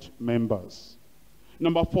despondent members.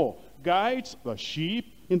 Number 4, guides the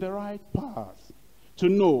sheep in the right path to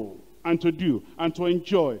know and to do and to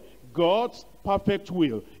enjoy God's perfect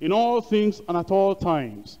will in all things and at all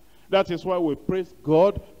times. That is why we praise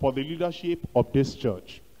God for the leadership of this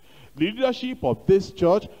church. The leadership of this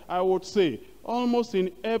church, I would say, almost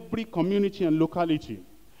in every community and locality,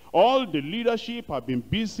 all the leadership have been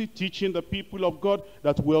busy teaching the people of God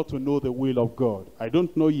that we ought to know the will of God. I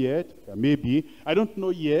don't know yet, maybe, I don't know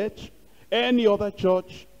yet any other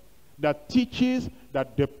church that teaches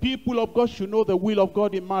that the people of God should know the will of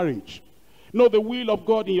God in marriage, know the will of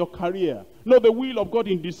God in your career, know the will of God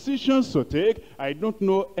in decisions to take. I don't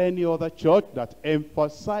know any other church that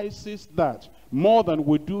emphasizes that more than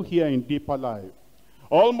we do here in Deeper Life.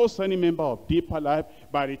 Almost any member of Deeper Life,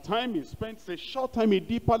 by the time he spends a short time in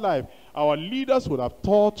Deeper Life, our leaders would have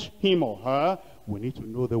taught him or her, we need to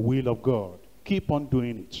know the will of God. Keep on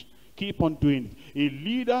doing it. Keep on doing it. A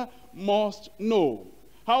leader must know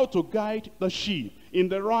how to guide the sheep in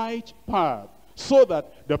the right path, so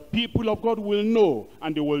that the people of God will know,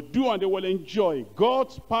 and they will do, and they will enjoy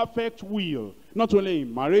God's perfect will, not only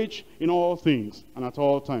in marriage, in all things, and at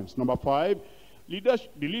all times. Number 5,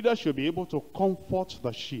 the leader should be able to comfort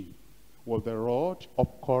the sheep with the rod of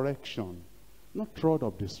correction. Not rod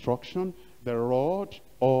of destruction, the rod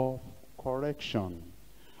of correction.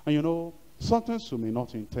 And you know, sometimes you may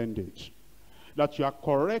not intend it, that you are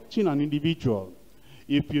correcting an individual.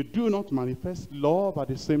 If you do not manifest love at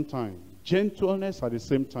the same time, gentleness at the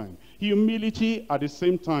same time, humility at the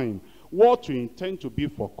same time, what you intend to be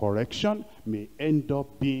for correction may end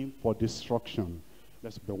up being for destruction.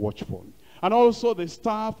 Let's be watchful. And also the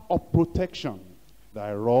staff of protection.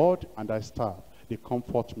 Thy rod and thy staff, they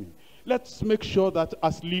comfort me. Let's make sure that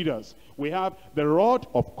as leaders, we have the rod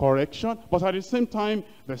of correction, but at the same time,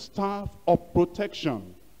 the staff of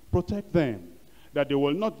protection. Protect them, that they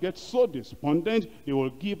will not get so despondent, they will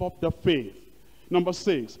give up the faith. Number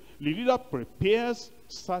 6, the leader prepares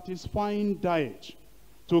satisfying diet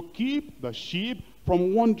to keep the sheep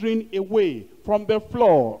from wandering away from the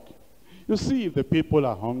flock. You see, if the people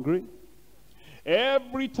are hungry,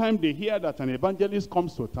 Every time they hear that an evangelist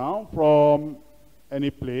comes to town from any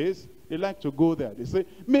place, they like to go there. They say,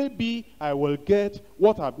 maybe I will get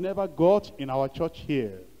what I've never got in our church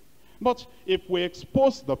here. But if we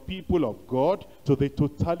expose the people of God to the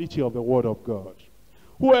totality of the word of God,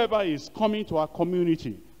 whoever is coming to our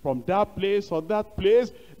community from that place or that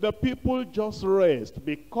place, the people just rest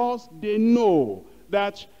because they know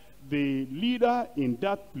that the leader in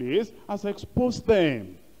that place has exposed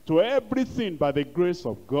them to everything by the grace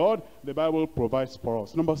of God the Bible provides for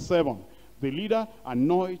us. Number 7, the leader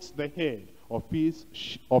anoints the head of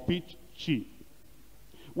each sheep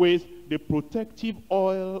with the protective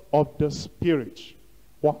oil of the Spirit.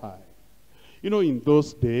 Why? You know, in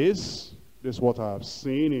those days, this is what I have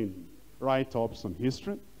seen in write-ups on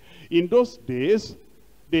history. In those days,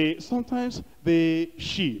 sometimes the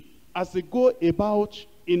sheep, as they go about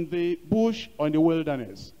in the bush or in the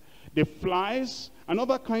wilderness, the flies and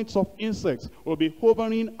other kinds of insects will be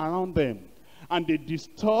hovering around them, and they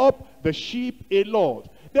disturb the sheep a lot.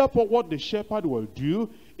 Therefore, what the shepherd will do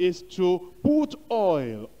is to put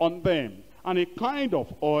oil on them, and a kind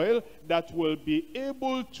of oil that will be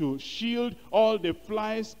able to shield all the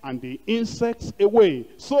flies and the insects away,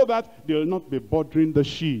 so that they will not be bothering the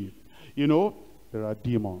sheep. You know, there are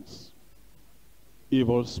demons,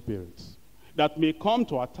 evil spirits, that may come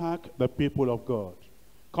to attack the people of God.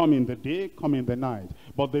 Come in the day, come in the night.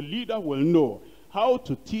 But the leader will know how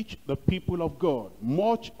to teach the people of God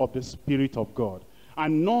much of the Spirit of God.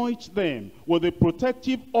 Anoint them with the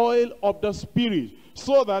protective oil of the Spirit,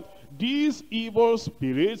 so that these evil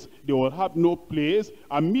spirits, they will have no place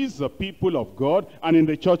amidst the people of God and in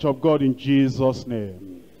the church of God, in Jesus'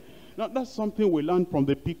 name. Now, that's something we learn from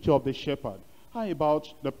the picture of the shepherd. How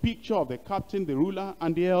about the picture of the captain, the ruler,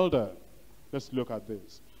 and the elder? Let's look at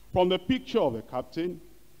this. From the picture of the captain,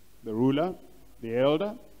 the ruler, the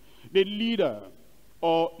elder, the leader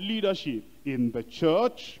or leadership in the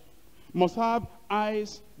church must have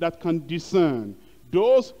eyes that can discern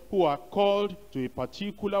those who are called to a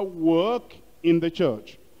particular work in the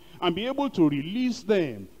church and be able to release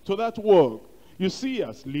them to that work. You see,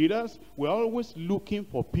 as leaders, we're always looking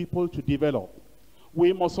for people to develop.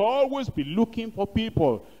 We must always be looking for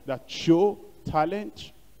people that show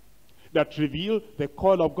talent, that reveal the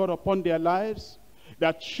call of God upon their lives,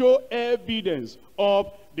 that show evidence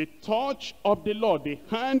of the touch of the Lord, the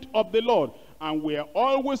hand of the Lord. And we are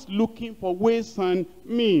always looking for ways and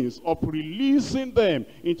means of releasing them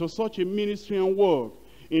into such a ministry and work.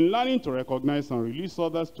 In learning to recognize and release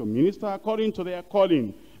others to minister according to their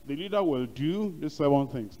calling, the leader will do these 7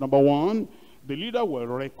 things. Number 1, the leader will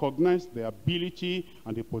recognize the ability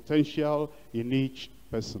and the potential in each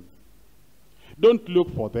person. Don't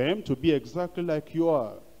look for them to be exactly like you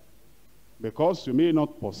are, because you may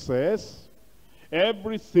not possess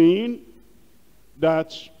everything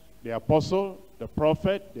that the apostle, the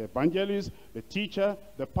prophet, the evangelist, the teacher,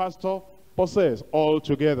 the pastor possess all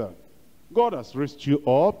together. God has raised you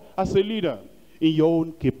up as a leader in your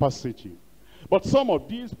own capacity. But some of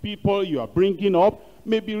these people you are bringing up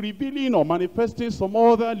may be revealing or manifesting some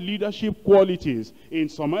other leadership qualities in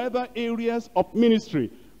some other areas of ministry.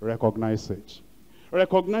 Recognize it.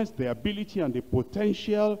 Recognize the ability and the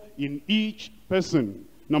potential in each person.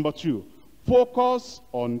 Number 2, focus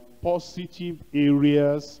on positive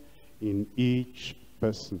areas in each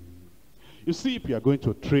person. You see, if you are going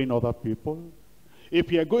to train other people,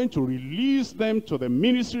 if you are going to release them to the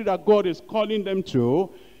ministry that God is calling them to,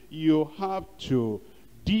 you have to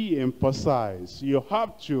de-emphasize. You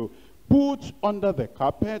have to put under the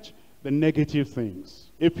carpet the negative things.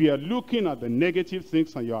 If you are looking at the negative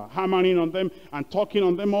things and you are hammering on them and talking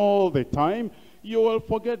on them all the time, you will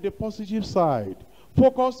forget the positive side.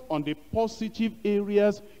 Focus on the positive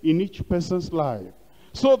areas in each person's life,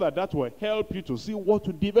 so that will help you to see what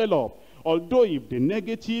to develop. Although if the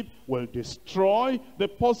negative will destroy the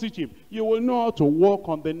positive, you will know how to work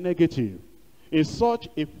on the negative in such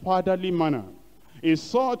a fatherly manner, in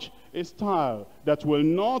such a style that will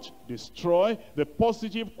not destroy the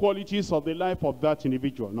positive qualities of the life of that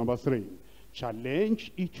individual. Number 3,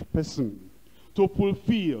 challenge each person to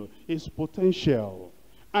fulfill his potential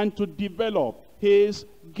and to develop his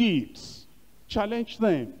gifts. Challenge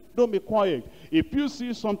them. Don't be quiet. If you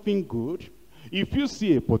see something good, if you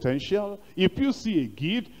see a potential, if you see a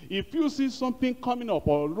gift, if you see something coming up,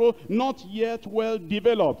 although not yet well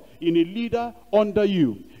developed, in a leader under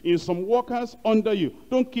you, in some workers under you,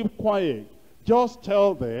 don't keep quiet. Just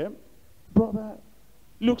tell them, brother,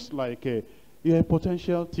 looks like you're a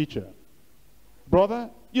potential teacher. Brother,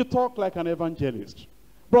 you talk like an evangelist.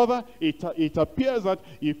 Brother, it appears that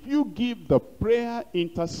if you give the prayer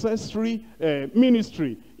intercessory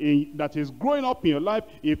ministry that is growing up in your life,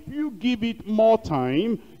 if you give it more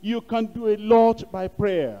time, you can do a lot by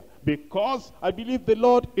prayer. Because I believe the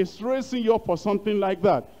Lord is raising you up for something like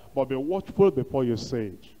that. But be watchful before you say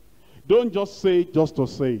it. Don't just say it just to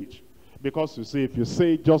say it. Because you see, if you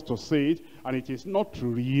say it just to say it, and it is not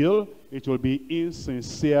real, it will be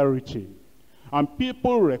insincerity. And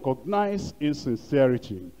people recognize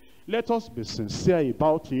insincerity. Let us be sincere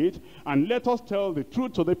about it, and let us tell the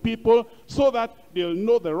truth to the people so that they'll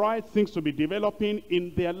know the right things to be developing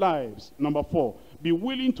in their lives. Number 4, be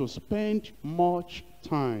willing to spend much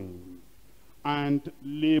time and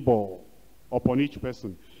labor upon each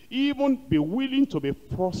person. Even be willing to be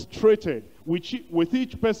frustrated with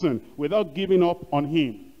each person without giving up on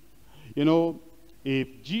him. You know,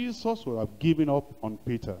 if Jesus would have given up on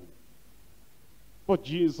Peter, but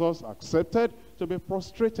Jesus accepted to be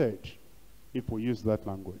frustrated, if we use that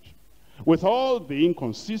language, with all the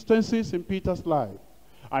inconsistencies in Peter's life.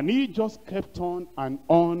 And he just kept on and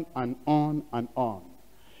on and on and on.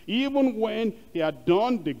 Even when he had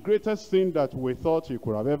done the greatest sin that we thought he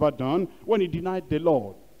could have ever done, when he denied the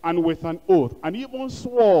Lord, and with an oath, and even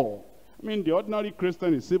swore. I mean, the ordinary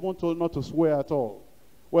Christian is even told not to swear at all,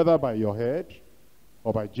 whether by your head,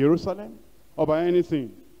 or by Jerusalem, or by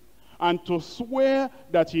anything. And to swear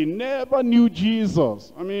that he never knew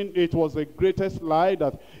Jesus. I mean, it was the greatest lie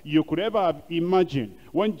that you could ever have imagined.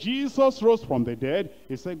 When Jesus rose from the dead,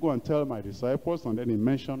 he said, go and tell my disciples, and then he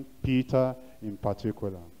mentioned Peter in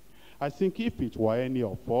particular. I think if it were any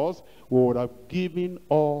of us, we would have given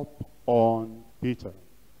up on Peter.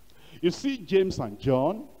 You see, James and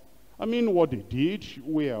John, I mean, what they did,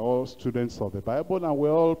 we are all students of the Bible, and we're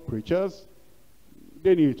all preachers.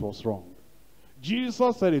 They knew it was wrong.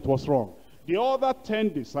 Jesus said it was wrong. The other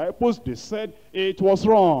 10 disciples, they said it was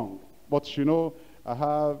wrong. But you know, I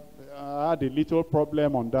had a little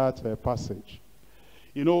problem on that passage.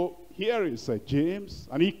 You know, here is James,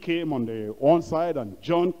 and he came on the one side, and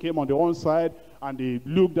John came on the one side, and they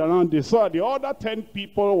looked around, they saw the other 10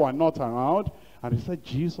 people were not around, and they said,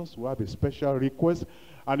 Jesus, we have a special request,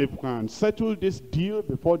 and if we can settle this deal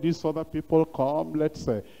before these other people come, let's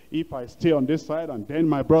say, if I stay on this side, and then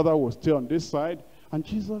my brother will stay on this side. And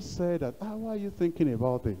Jesus said, how are you thinking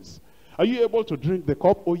about this? Are you able to drink the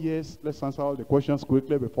cup? Oh, yes. Let's answer all the questions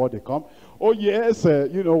quickly before they come. Oh, yes,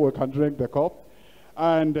 you know, we can drink the cup.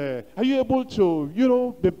 And are you able to, you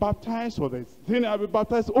know, be baptized? Or the thing I'll be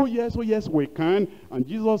baptized? Oh, yes, we can. And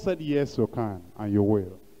Jesus said, yes, you can, and you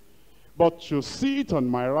will. But to sit on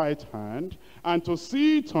my right hand and to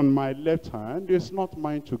sit on my left hand is not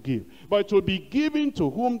mine to give, but it will be given to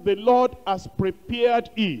whom the Lord has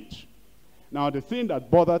prepared it. Now the thing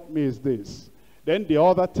that bothered me is this. Then the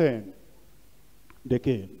other 10, they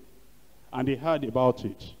came and they heard about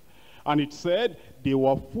it. And it said they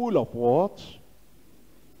were full of what?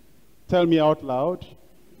 Tell me out loud.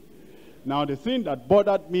 Now the thing that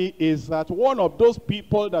bothered me is that one of those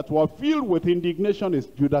people that were filled with indignation is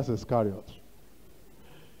Judas Iscariot.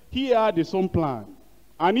 He had his own plan,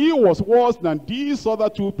 and he was worse than these other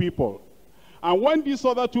 2 people. And when these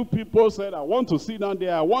other 2 people said, I want to sit down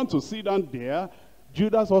there, I want to sit down there,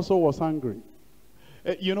 Judas also was angry.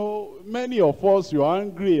 You know, many of us, you are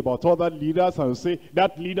angry about other leaders and say,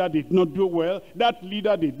 that leader did not do well, that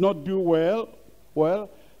leader did not do well.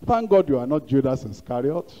 Well, thank God you are not Judas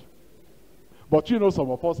Iscariot. But you know, some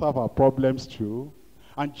of us have our problems too.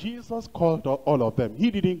 And Jesus called all of them. He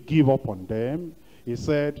didn't give up on them. He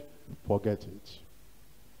said, forget it.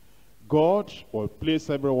 God will place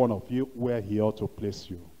every one of you where he ought to place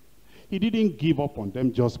you. He didn't give up on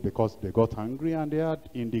them just because they got angry and they had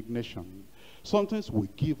indignation. Sometimes we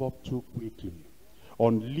give up too quickly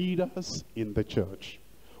on leaders in the church.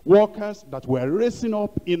 Workers that were raising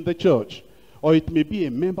up in the church. Or it may be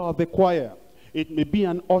a member of the choir. It may be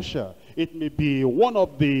an usher. It may be one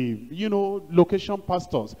of the, you know, location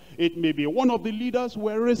pastors. It may be one of the leaders who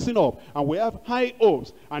are raising up. And we have high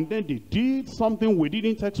hopes. And then they did something we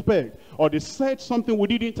didn't expect. Or they said something we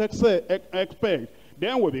didn't expect.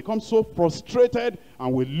 Then we become so frustrated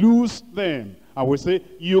and we lose them. And we say,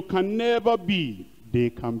 you can never be. They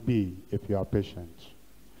can be if you are patient.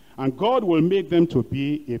 And God will make them to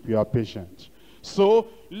be if you are patient. So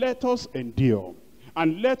let us endure.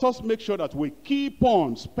 And let us make sure that we keep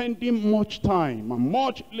on spending much time and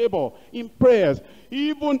much labor in prayers.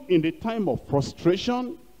 Even in the time of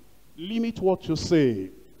frustration, limit what you say.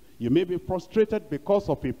 You may be frustrated because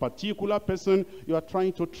of a particular person you are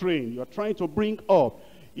trying to train, you are trying to bring up.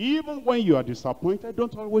 Even when you are disappointed,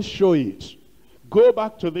 don't always show it. Go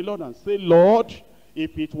back to the Lord and say, Lord,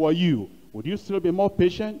 if it were you, would you still be more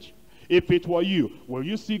patient? If it were you, will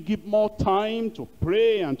you still give more time to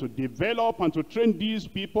pray and to develop and to train these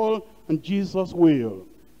people? And Jesus will.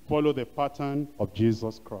 Follow the pattern of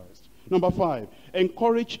Jesus Christ. Number 5,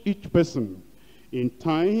 encourage each person in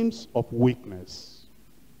times of weakness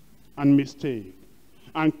and mistake,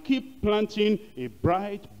 and keep planting a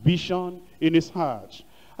bright vision in his heart.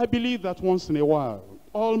 I believe that once in a while,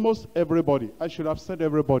 almost everybody, I should have said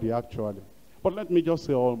everybody actually, but let me just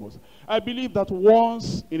say almost. I believe that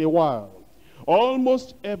once in a while,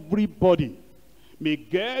 almost everybody may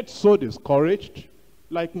get so discouraged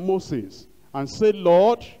like Moses and say,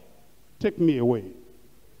 Lord, take me away.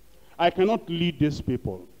 I cannot lead these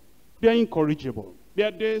people. They are incorrigible. They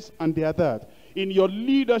are this and they are that. In your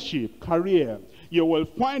leadership career, you will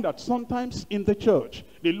find that sometimes in the church,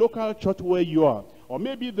 the local church where you are, or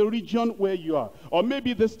maybe the region where you are, or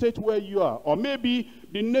maybe the state where you are, or maybe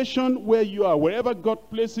the nation where you are, wherever God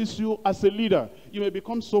places you as a leader, you may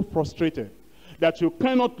become so frustrated that you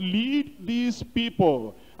cannot lead these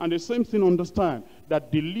people. And the same thing, understand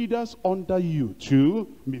that the leaders under you too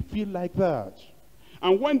may feel like that.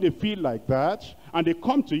 And when they feel like that, and they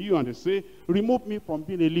come to you and they say, remove me from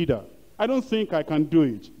being a leader, I don't think I can do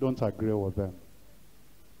it. Don't agree with them.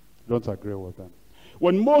 Don't agree with them.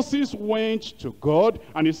 When Moses went to God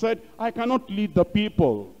and he said, I cannot lead the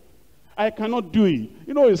people. I cannot do it.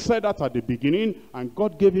 You know, he said that at the beginning, and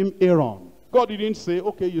God gave him Aaron. God didn't say,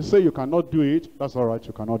 okay, you say you cannot do it. That's all right,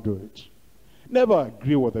 you cannot do it. Never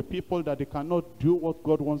agree with the people that they cannot do what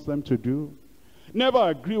God wants them to do. Never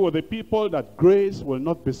agree with the people that grace will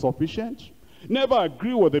not be sufficient. Never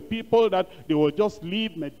agree with the people that they will just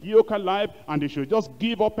live mediocre life and they should just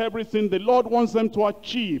give up everything the Lord wants them to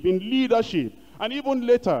achieve in leadership. And even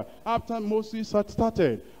later, after Moses had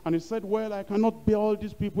started, and he said, well, I cannot bear all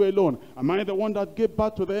these people alone. Am I the one that gave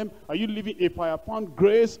birth to them? Are you living? If I have found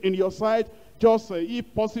grace in your sight, just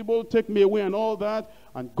if possible, take me away and all that.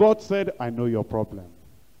 And God said, I know your problem.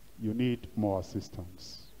 You need more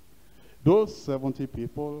assistance. Those 70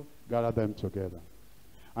 people, gather them together.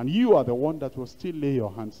 And you are the one that will still lay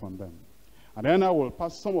your hands on them. And then I will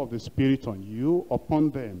pass some of the Spirit on you,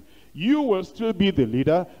 upon them. You will still be the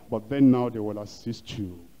leader, but then now they will assist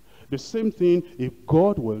you. The same thing, if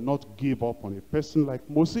God will not give up on a person like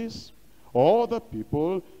Moses or other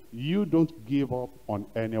people, you don't give up on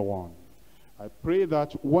anyone. I pray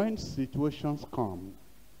that when situations come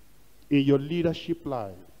in your leadership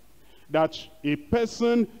life, that a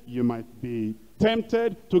person you might be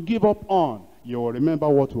tempted to give up on, you will remember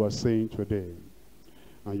what we are saying today,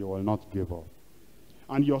 and you will not give up.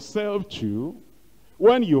 And yourself too,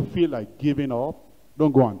 when you feel like giving up,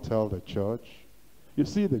 don't go and tell the church. You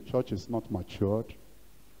see, the church is not matured.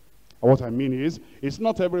 What I mean is, it's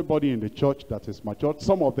not everybody in the church that is matured.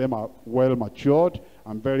 Some of them are well matured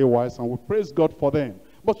and very wise, and we praise God for them.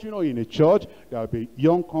 But you know, in a church, there will be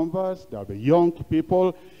young converts, there will be young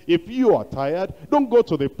people. If you are tired, don't go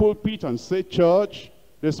to the pulpit and say, church,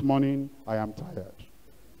 this morning I am tired.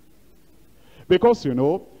 Because you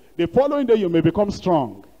know, the following day you may become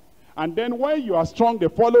strong. And then when you are strong the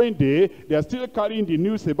following day, they are still carrying the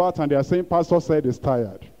news about and they are saying, pastor said he's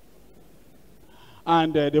tired.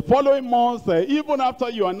 And the following month, even after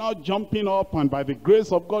you are now jumping up and by the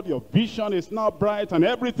grace of God, your vision is now bright and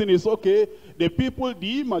everything is okay, the people,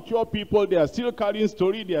 the immature people, they are still carrying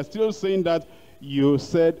story. They are still saying that you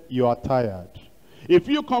said you are tired. If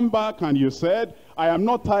you come back and you said, I am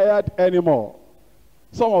not tired anymore.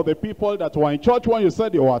 Some of the people that were in church when you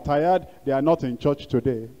said you were tired, they are not in church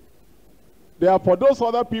today. They are for those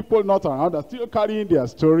other people not around, that are still carrying their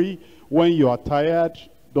story. When you are tired,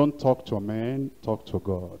 don't talk to men, talk to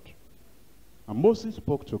God. And Moses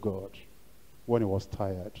spoke to God when he was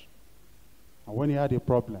tired. And when he had a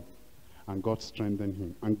problem. And God strengthened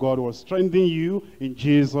him. And God will strengthen you in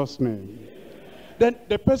Jesus' name. Amen. Then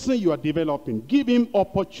the person you are developing, give him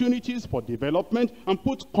opportunities for development and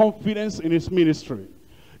put confidence in his ministry.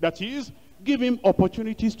 That is, give him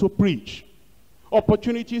opportunities to preach,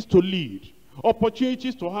 opportunities to lead,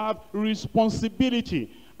 opportunities to have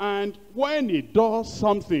responsibility. And when he does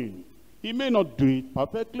something, he may not do it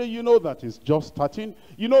perfectly. You know that he's just starting.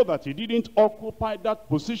 You know that he didn't occupy that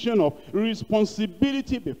position of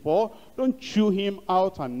responsibility before. Don't chew him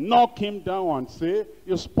out and knock him down and say,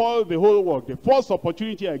 you spoiled the whole work. The first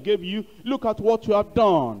opportunity I gave you, look at what you have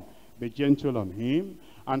done. Be gentle on him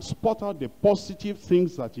and spot out the positive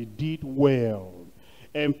things that he did well.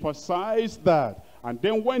 Emphasize that. And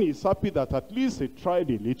then when he's happy that at least he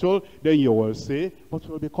tried a little, then you will say, but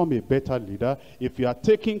you will become a better leader if you are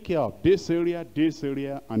taking care of this area,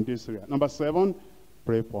 and this area. Number 7,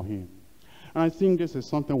 pray for him. And I think this is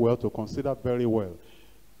something we have to consider very well.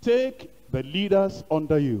 Take the leaders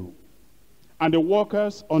under you and the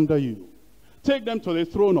workers under you. Take them to the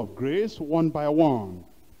throne of grace one by one.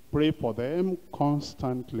 Pray for them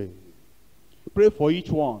constantly. Pray for each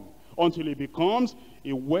one until he becomes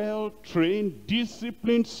a well-trained,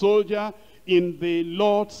 disciplined soldier in the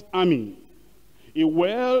Lord's army. A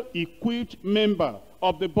well-equipped member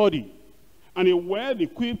of the body. And a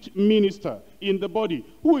well-equipped minister in the body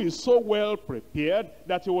who is so well prepared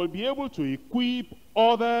that he will be able to equip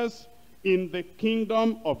others in the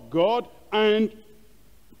kingdom of God and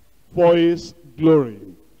for his glory.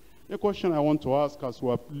 The question I want to ask as we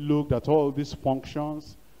have looked at all these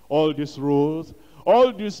functions, all these roles,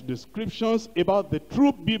 all these descriptions about the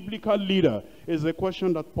true biblical leader is the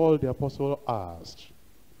question that Paul the Apostle asked.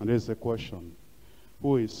 And this is the question: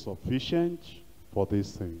 who is sufficient for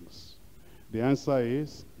these things? The answer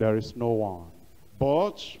is, there is no one.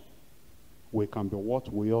 But we can be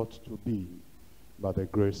what we ought to be by the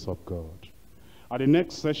grace of God. At the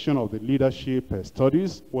next session of the leadership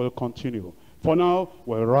studies, we'll continue. For now,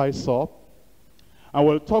 we'll rise up and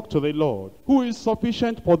we'll talk to the Lord. Who is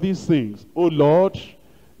sufficient for these things? Oh Lord,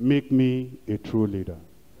 make me a true leader.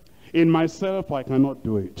 In myself, I cannot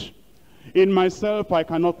do it. In myself, I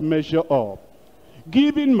cannot measure up.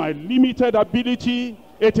 Given my limited ability,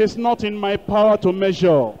 it is not in my power to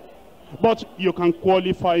measure, but you can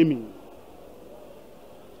qualify me.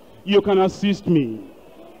 You can assist me.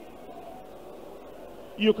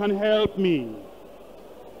 You can help me.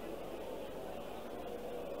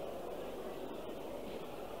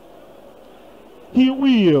 He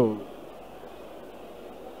will.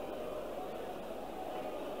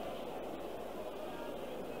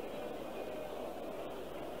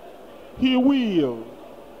 He will.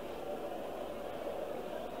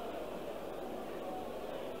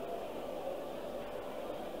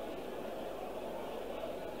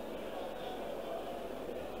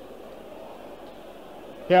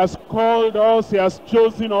 He has called us, he has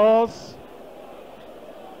chosen us.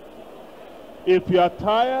 If you are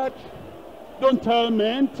tired, don't tell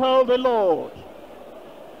men, tell the Lord.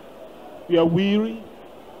 You are weary,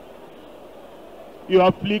 you are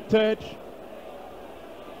afflicted.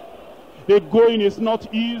 The going is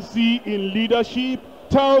not easy in leadership,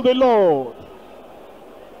 tell the Lord.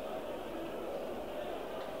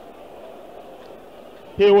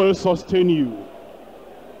 He will sustain you.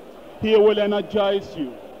 He will energize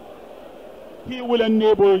you. He will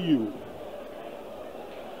enable you.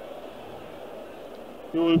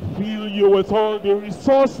 He will fill you with all the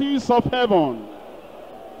resources of heaven.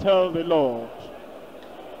 Tell the Lord.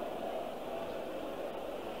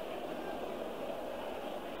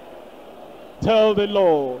 Tell the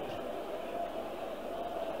Lord.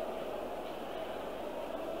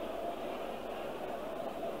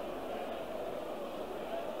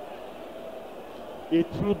 A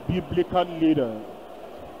true biblical leader.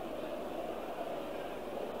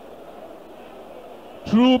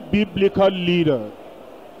 True biblical leader.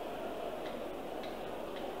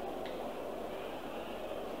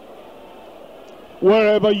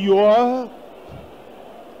 Wherever you are,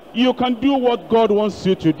 you can do what God wants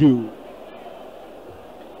you to do.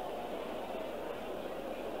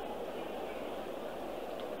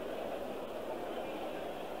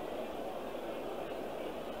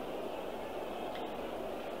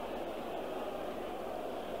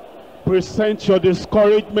 Present your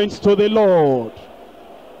discouragements to the Lord.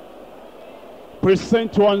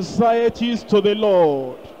 Present your anxieties to the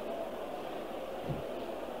Lord.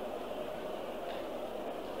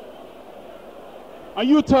 And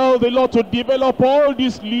you tell the Lord to develop all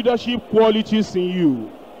these leadership qualities in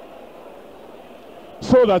you,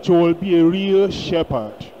 so that you will be a real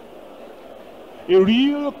shepherd, a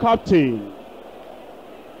real captain,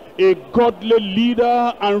 a godly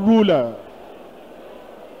leader and ruler,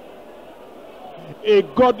 a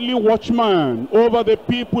godly watchman over the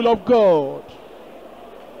people of God,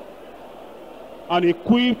 an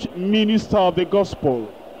equipped minister of the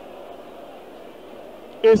gospel,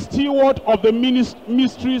 a steward of the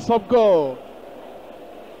mysteries of God.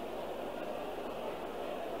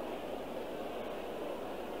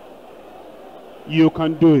 You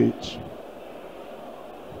can do it.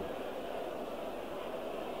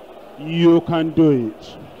 You can do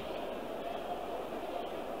it.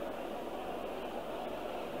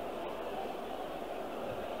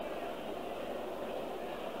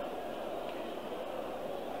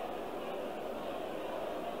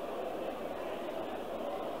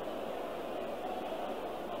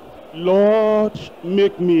 Lord,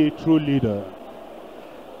 make me a true leader.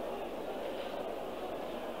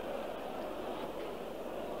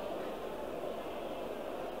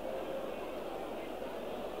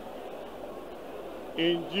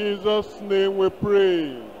 In Jesus' name we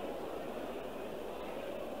pray.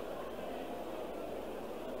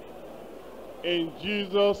 In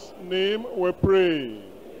Jesus' name we pray.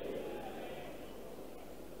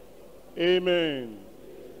 Amen.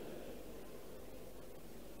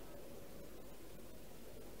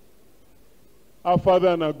 Our Father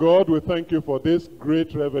and our God, we thank you for this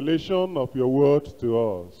great revelation of your word to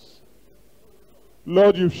us.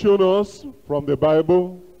 Lord, you've shown us from the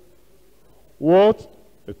Bible what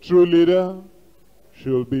a true leader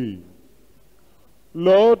should be.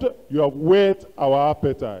 Lord, you have whet our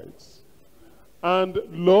appetites. And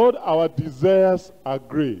Lord, our desires are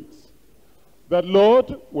great. That,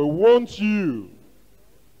 Lord, we want you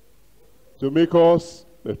to make us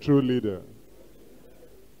the true leader.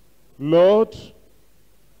 Lord,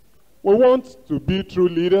 we want to be true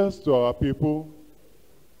leaders to our people.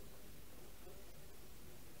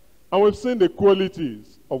 And we've seen the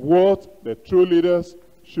qualities of what the true leaders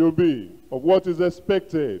should be, of what is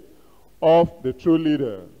expected of the true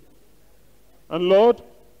leader. And Lord,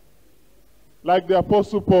 like the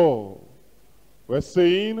Apostle Paul, we're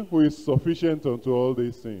saying who is sufficient unto all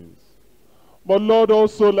these things. But Lord,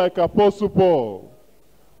 also like Apostle Paul,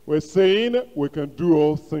 we're saying we can do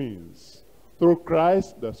all things through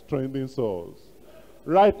Christ that strengthens us.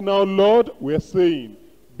 Right now, Lord, we're saying,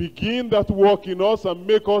 begin that work in us and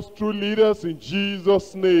make us true leaders in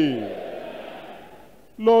Jesus' name.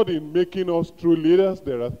 Lord, in making us true leaders,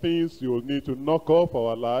 there are things you will need to knock off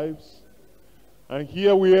our lives. And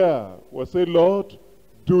here we are. We'll say, Lord,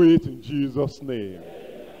 do it in Jesus' name.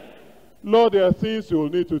 Lord, there are things you will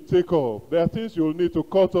need to take off. There are things you will need to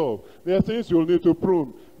cut off. There are things you will need to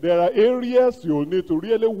prune. There are areas you will need to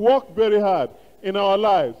really work very hard in our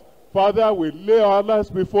lives. Father, we lay our lives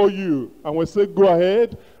before you and we say, go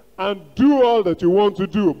ahead and do all that you want to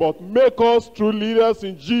do, but make us true leaders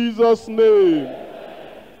in Jesus' name.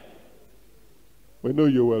 We know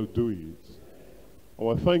you will do it. And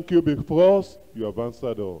we thank you because you have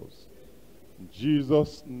answered us. In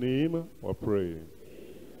Jesus' name we pray.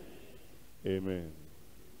 Amen.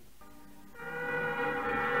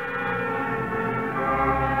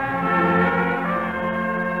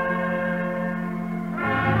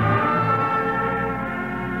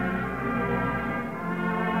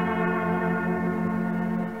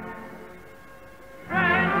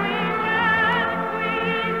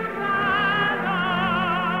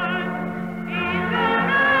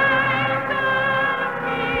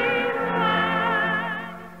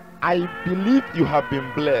 I believe you have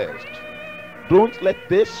been blessed. Don't let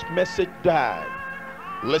this message die.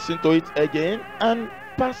 Listen to it again and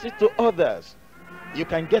pass it to others. You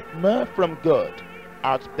can get more from God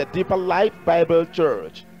at the Deeper Life Bible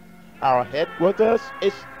Church. Our headquarters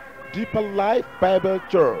is Deeper Life Bible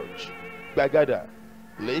Church, Bagada,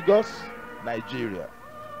 Lagos, Nigeria.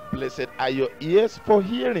 Blessed are your ears for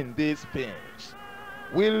hearing these things.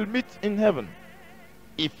 We'll meet in heaven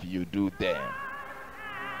if you do them.